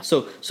yeah,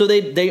 so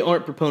they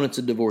aren't proponents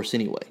of divorce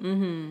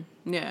anyway.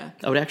 Yeah.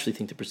 I would actually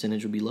think the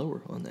percentage would be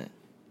lower on that.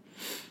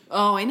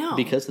 Oh, I know.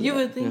 Because of you that,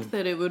 would think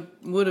that it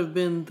would have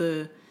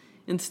been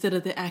instead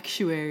of the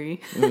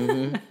actuary,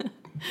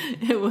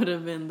 it would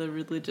have been the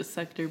religious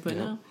sector, but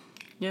no.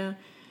 Yeah.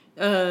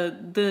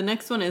 The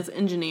next one is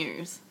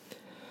engineers.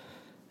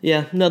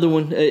 Yeah, another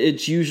one.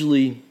 It's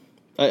usually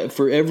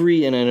for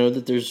every, and I know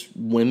that there's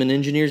women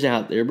engineers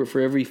out there, but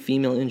for every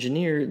female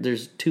engineer,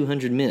 there's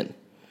 200 men.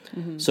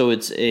 So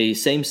it's a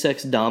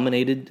same-sex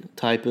dominated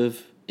type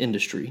of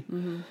industry.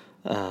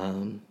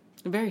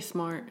 Very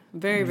smart.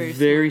 Very, very smart.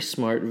 Very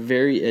smart,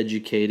 very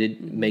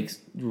educated, makes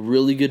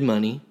really good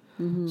money.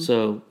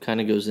 So kind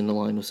of goes into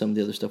line with some of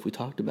the other stuff we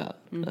talked about.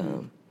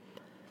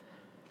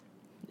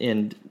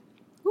 And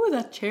ooh,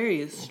 that cherry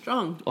is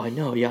strong. oh, I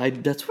know. Yeah,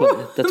 that's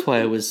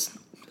why I was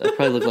I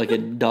probably looked like a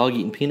dog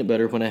eating peanut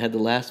butter when I had the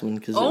last one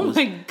because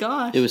my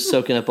gosh. it was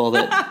soaking up all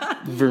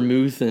that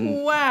vermouth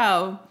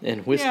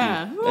and whiskey.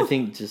 Yeah. I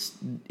think just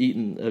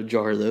eating a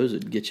jar of those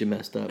would get you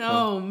messed up.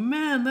 Oh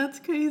man, that's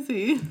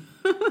crazy.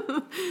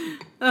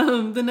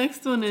 The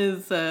next one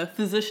is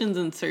physicians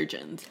and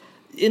surgeons,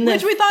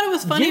 which we thought it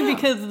was funny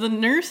because the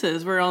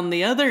nurses were on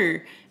the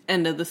other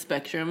end of the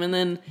spectrum, and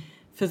then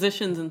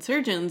physicians and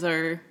surgeons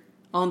are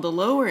on the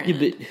lower end.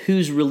 Yeah, but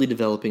who's really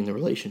developing the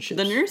relationships?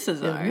 The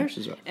nurses are. The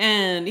nurses are.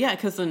 And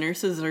because the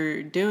nurses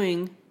are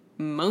doing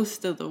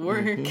most of the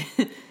work.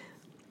 Mm-hmm.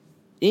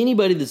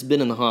 Anybody that's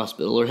been in the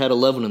hospital or had a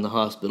loved one in the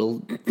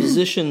hospital,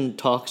 physician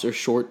talks are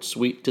short,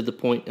 sweet, to the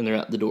point, and they're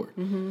out the door.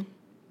 Mm-hmm.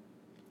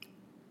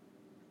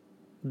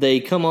 They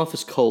come off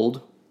as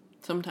cold.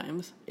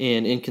 Sometimes.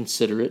 And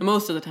inconsiderate.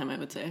 Most of the time, I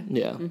would say.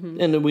 Yeah.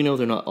 Mm-hmm. And we know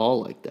they're not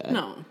all like that.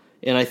 No.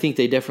 And I think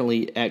they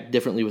definitely act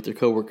differently with their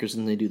coworkers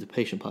than they do the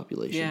patient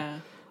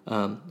population.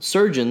 Yeah.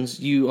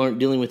 Surgeons, you aren't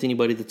dealing with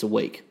anybody that's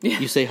awake. Yeah.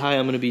 You say, hi,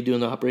 I'm going to be doing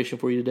the operation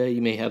for you today.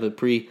 You may have a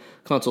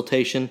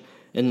pre-consultation,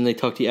 and then they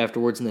talk to you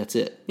afterwards, and that's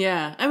it.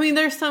 Yeah. I mean,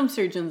 there's some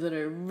surgeons that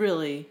are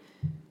really,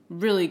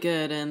 really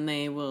good, and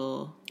they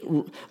will...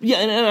 Yeah,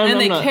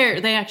 and they not,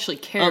 care. They actually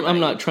care. I'm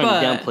not trying to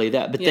downplay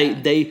that, but yeah.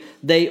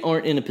 they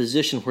aren't in a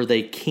position where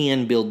they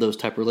can build those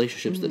type of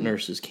relationships that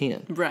nurses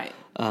can. Right.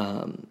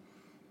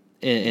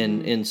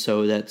 And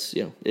so that's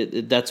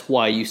that's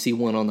why you see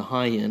one on the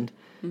high end,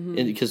 and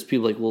because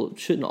people are like, well,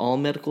 shouldn't all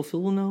medical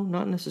feel? Well, no,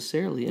 not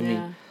necessarily. I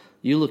mean,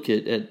 you look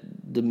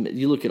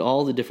at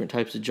all the different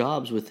types of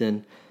jobs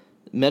within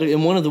medical,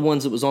 and one of the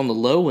ones that was on the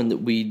low end that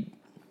we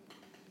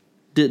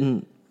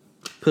didn't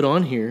put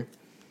on here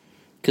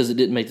because it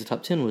didn't make the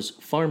top 10 was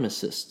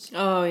pharmacists.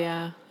 Oh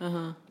yeah,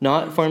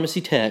 not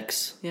pharmacy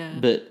techs, yeah,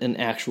 but an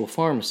actual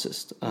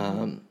pharmacist,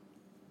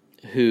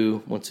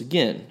 who once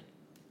again.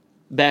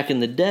 Back in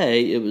the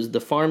day, it was the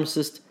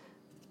pharmacist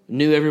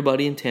knew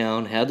everybody in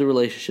town, had the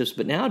relationships,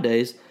 but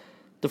nowadays,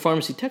 the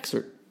pharmacy techs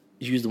are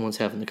usually the ones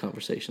having the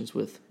conversations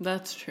with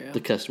That's true.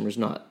 The customers,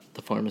 not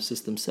the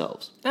pharmacists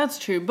themselves. That's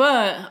true,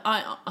 but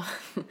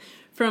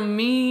from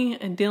me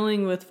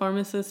dealing with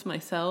pharmacists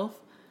myself,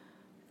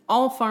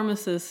 all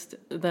pharmacists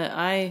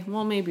that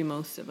maybe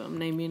most of them,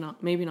 maybe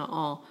not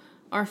all,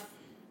 are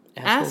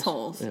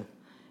assholes. Yeah.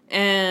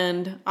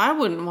 And I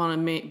wouldn't want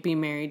to be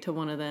married to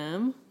one of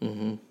them.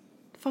 Mm-hmm.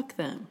 Fuck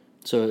them.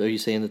 So are you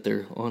saying that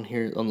they're on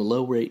here on the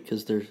low rate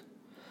because they're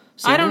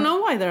single? I don't know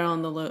why they're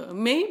on the low.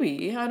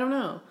 Maybe. I don't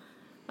know.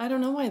 I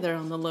don't know why they're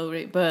on the low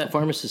rate, but... The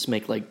pharmacists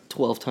make like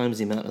 12 times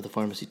the amount of the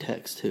pharmacy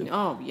techs, too.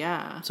 Oh,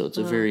 yeah. So it's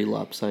a very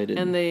lopsided...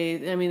 And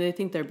they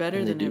think they're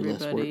better than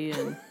everybody.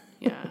 And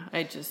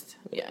I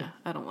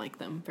don't like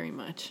them very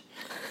much.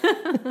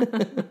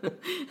 The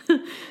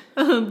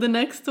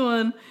next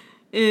one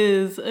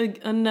is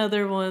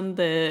another one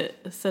that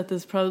Seth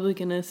is probably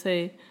going to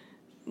say...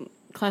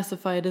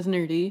 classified as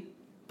nerdy,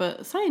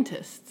 but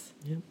scientists.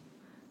 Yep.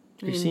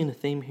 Are you seeing a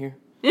theme here?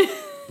 Are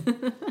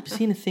you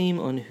seeing a theme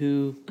on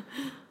who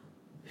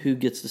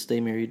gets to stay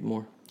married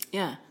more?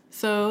 Yeah.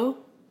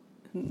 So,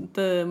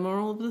 the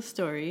moral of the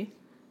story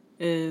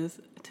is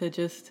to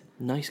just...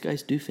 Nice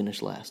guys do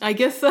finish last. I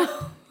guess so.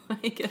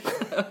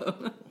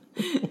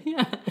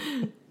 Yeah.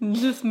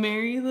 Just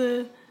marry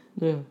the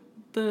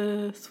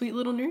sweet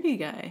little nerdy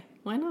guy.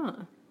 Why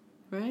not?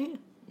 Right?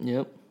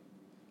 Yep.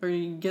 Or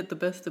you get the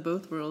best of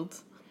both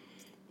worlds.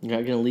 You're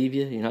not going to leave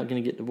you. You're not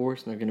going to get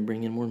divorced, and they're going to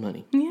bring in more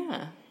money.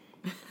 Yeah.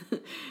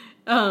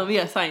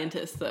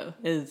 Scientists, though,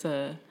 is...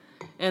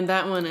 and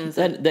that one is...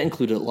 That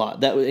included a lot.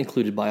 That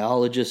included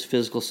biologists,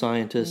 physical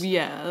scientists.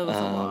 Yeah, that was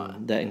a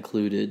lot. That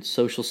included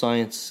social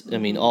science. I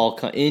mean,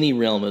 any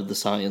realm of the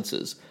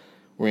sciences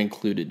were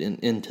included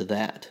into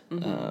that.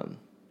 Mm-hmm.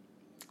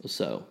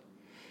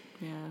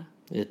 Yeah.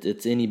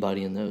 It's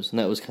anybody in those. And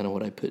that was kind of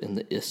what I put in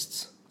the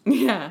ISTs.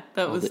 Yeah,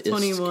 that was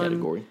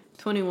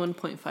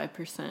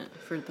 21.5%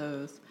 for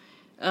those.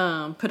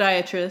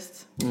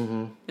 Podiatrists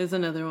is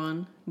another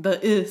one. The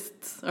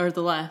ISTs are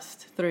the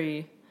last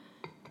three.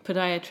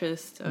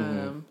 Podiatrist,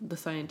 the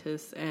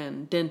scientist,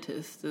 and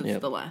dentist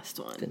is the last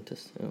one.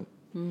 Dentist, yeah.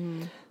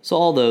 Mm-hmm. So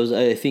all those,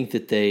 I think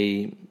that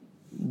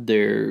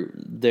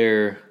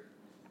their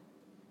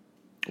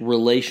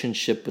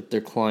relationship with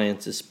their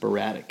clients is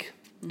sporadic.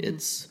 Mm-hmm.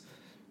 It's,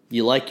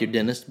 you like your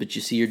dentist, but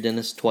you see your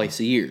dentist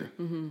twice a year.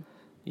 Mm-hmm.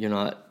 You're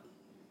not,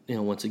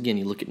 once again,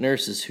 you look at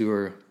nurses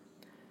who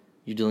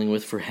you're dealing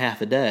with for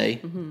half a day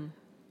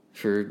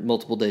for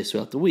multiple days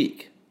throughout the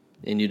week.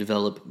 And you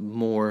develop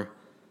more,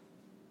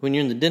 when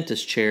you're in the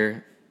dentist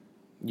chair,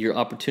 your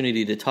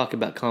opportunity to talk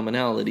about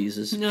commonalities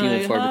is few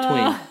and far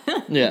between.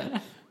 Yeah.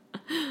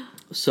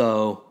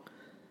 So,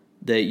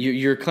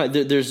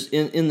 there's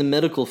in the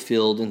medical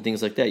field and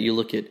things like that, you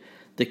look at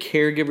the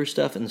caregiver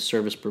stuff and the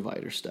service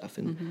provider stuff.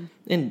 And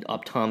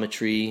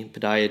optometry,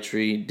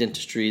 podiatry,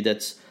 dentistry,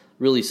 that's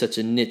really such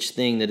a niche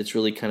thing that it's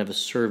really kind of a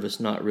service,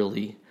 not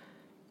really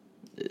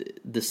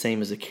the same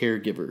as a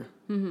caregiver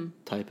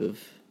type of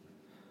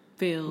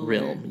field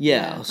realm.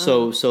 Yeah.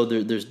 So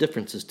there's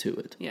differences to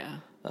it. Yeah.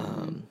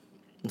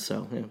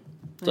 So, yeah.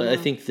 So I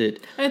think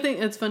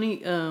it's funny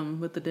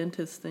with the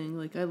dentist thing.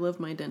 Like, I love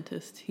my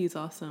dentist. He's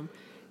awesome.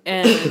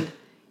 And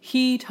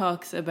he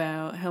talks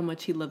about how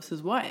much he loves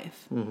his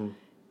wife. Mm-hmm.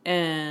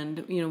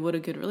 And, what a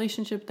good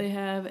relationship they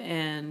have.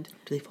 And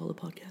do they follow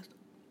the podcast?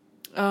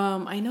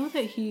 I know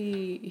that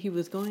he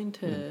was going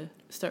to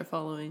start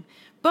following.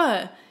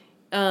 But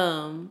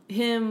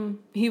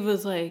he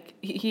was like,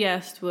 he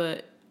asked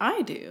what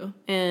I do.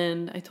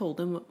 And I told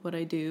him what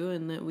I do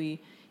and that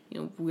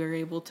we're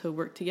able to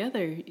work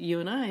together, you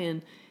and I.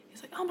 And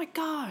he's like, oh my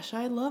gosh,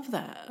 I love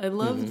that. I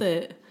love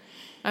that.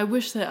 I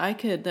wish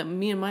that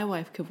me and my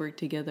wife could work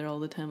together all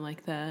the time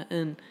like that.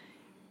 And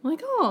I'm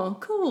like, oh,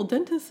 cool,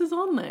 dentist is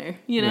on there,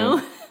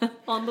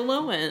 on the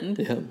low end.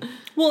 Yeah.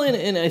 Well,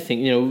 and I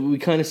think, we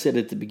kind of said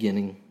at the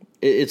beginning,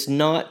 it's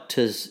not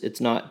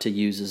to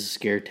use as a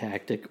scare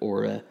tactic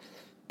or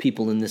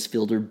people in this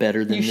field are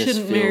better than this field. You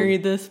shouldn't marry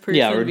this person.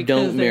 Yeah, or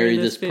don't marry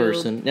this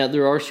person. Now,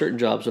 there are certain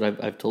jobs that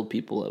I've told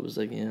people, I was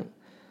like,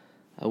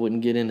 I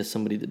wouldn't get into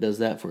somebody that does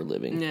that for a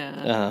living.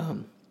 Yeah.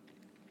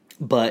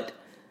 But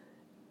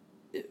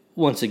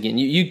once again,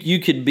 you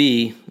could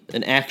be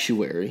an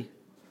actuary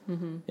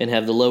and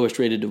have the lowest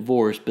rate of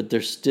divorce, but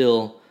there's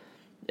still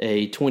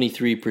a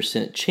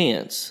 23%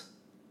 chance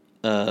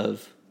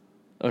of,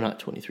 or not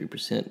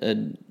 23%,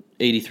 an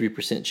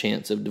 83%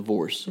 chance of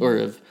divorce,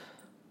 or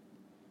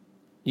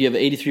you have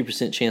an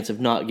 83% chance of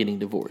not getting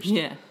divorced.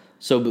 Yeah.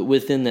 So, but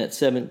within that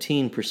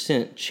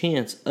 17%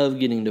 chance of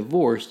getting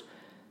divorced,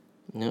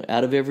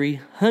 out of every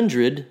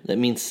 100, that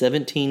means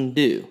 17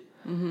 do.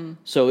 Mm-hmm.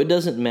 So it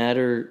doesn't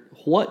matter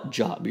what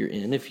job you're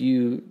in. If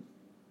you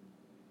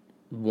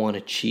want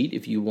to cheat,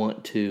 if you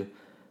want to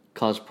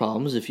cause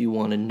problems, if you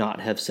want to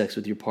not have sex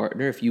with your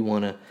partner, if you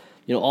want to,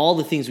 all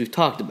the things we've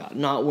talked about,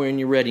 not wearing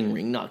your wedding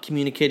ring, not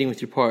communicating with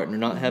your partner,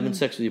 not having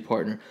sex with your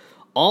partner,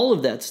 all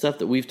of that stuff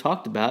that we've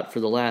talked about for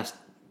the last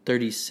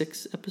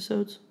 36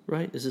 episodes,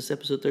 right? Is this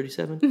episode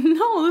 37?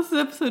 No, this is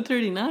episode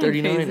 39.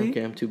 39? Casey.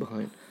 Okay, I'm too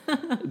behind.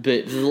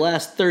 But for the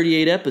last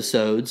 38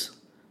 episodes,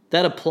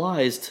 that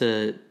applies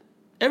to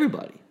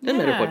everybody. Doesn't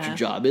matter what your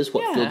job is,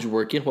 what field you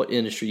work in, what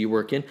industry you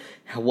work in,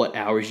 what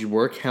hours you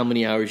work, how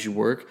many hours you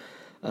work.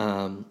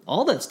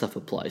 All that stuff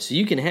applies. So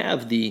you can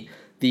have the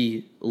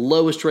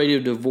lowest rate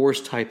of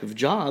divorce type of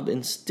job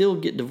and still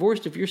get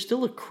divorced if you're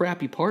still a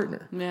crappy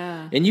partner.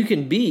 Yeah. And you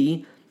can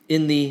be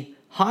in the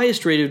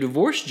highest rate of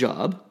divorce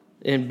job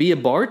and be a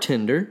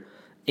bartender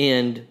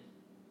and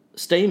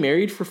stay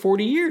married for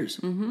 40 years.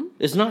 Mm-hmm.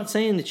 It's not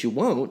saying that you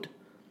won't.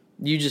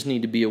 You just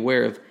need to be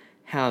aware of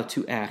how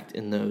to act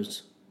in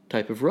those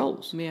type of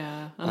roles.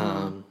 Yeah.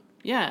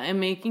 And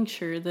making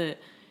sure that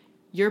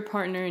your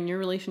partner and your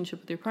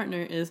relationship with your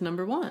partner is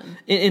number one.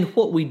 And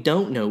what we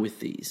don't know with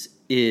these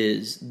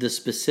is the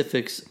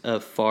specifics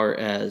of far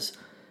as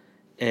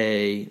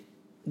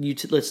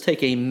let's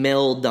take a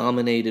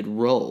male-dominated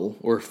role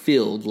or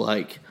field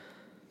like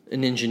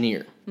an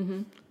engineer.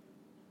 Mm-hmm.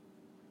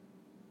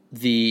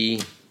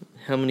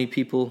 How many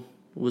people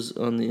was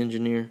on the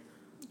engineer?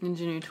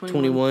 Engineer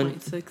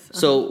 21.6.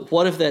 So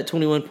what if that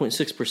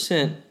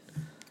 21.6%,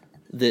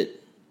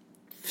 that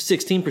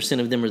 16%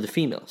 of them are the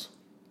females?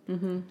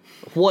 Mm-hmm.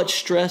 What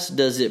stress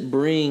does it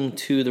bring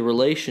to the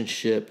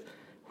relationship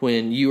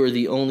when you are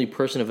the only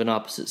person of an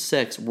opposite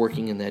sex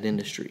working in that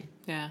industry?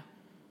 Yeah,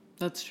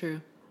 that's true.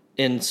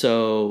 And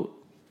so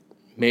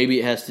maybe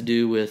it has to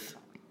do with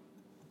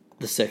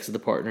the sex of the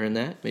partner in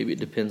that. Maybe it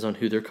depends on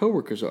who their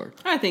coworkers are.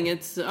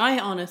 I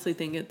honestly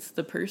think it's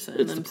the person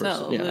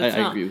themselves. Yeah,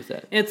 I agree with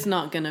that. It's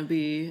not going to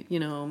be,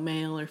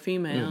 male or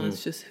female. Mm-hmm.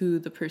 It's just who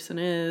the person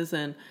is,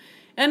 and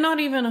not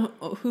even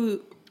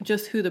who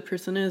the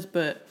person is,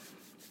 but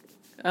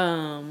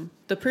who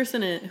the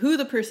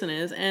person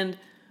is and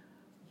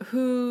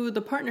who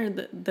the partner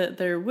that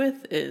they're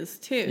with is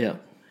too. Yeah.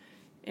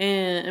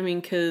 And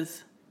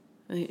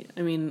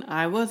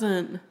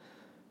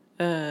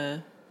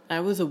I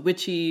was a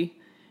witchy,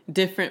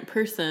 different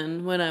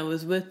person when I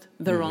was with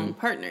the wrong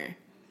partner.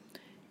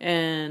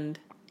 And,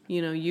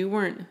 you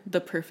weren't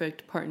the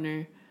perfect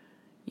partner,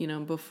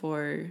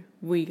 before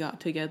we got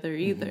together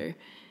either.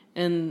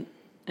 Mm-hmm.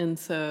 And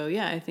so,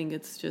 yeah, I think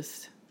it's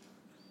just,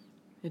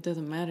 it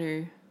doesn't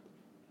matter,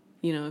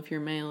 if you're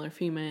male or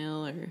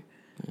female or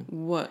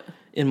what.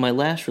 In my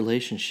last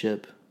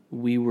relationship,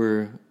 we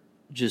were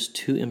just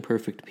two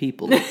imperfect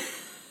people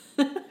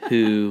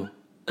who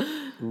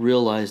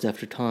realized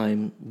after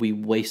time we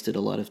wasted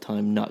a lot of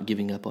time not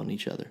giving up on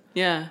each other.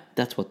 Yeah.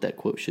 That's what that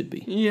quote should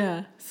be.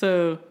 Yeah.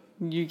 So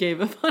you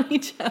gave up on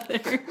each other.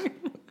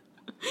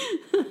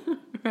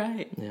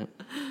 Right. Yeah.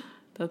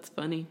 That's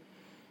funny.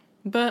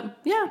 But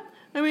yeah,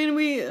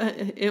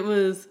 it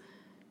was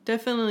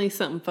definitely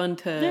something fun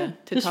to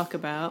talk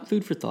about.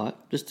 Food for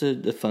thought. Just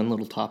a fun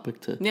little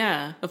topic to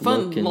a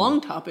fun long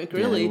topic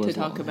really to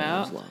talk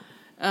about.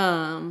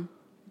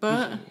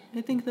 But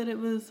I think that it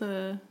was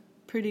a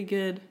pretty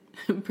good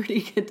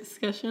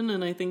discussion,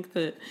 and I think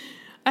that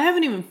I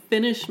haven't even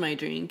finished my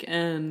drink,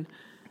 and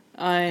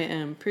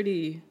I'm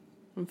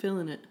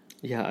feeling it.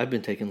 Yeah, I've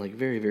been taking like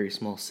very, very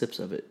small sips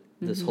of it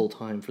this whole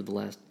time for the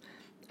last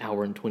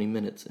hour and 20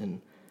 minutes,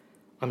 and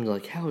I'm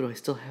like, how do I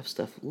still have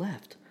stuff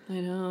left?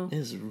 I know. It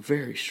is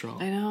very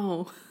strong. I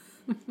know.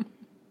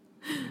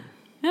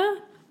 Yeah.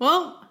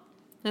 Well,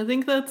 I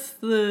think that's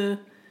the,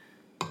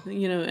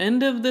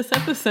 end of this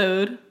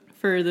episode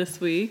for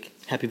this week.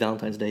 Happy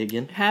Valentine's Day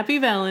again. Happy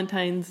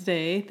Valentine's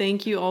Day.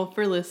 Thank you all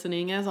for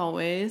listening, as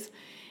always.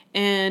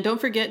 And don't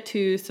forget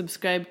to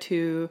subscribe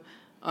to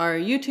our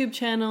YouTube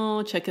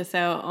channel. Check us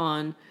out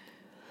on,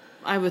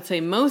 I would say,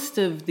 most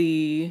of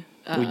the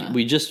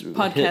we just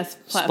podcast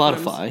hit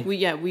platforms.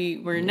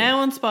 Spotify. We're now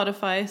on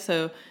Spotify.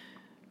 So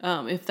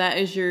if that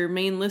is your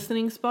main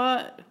listening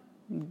spot,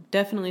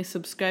 definitely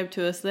subscribe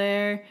to us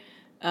there.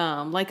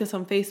 Like us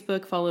on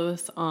Facebook. Follow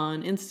us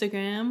on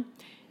Instagram.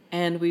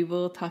 And we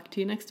will talk to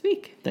you next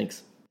week.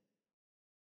 Thanks.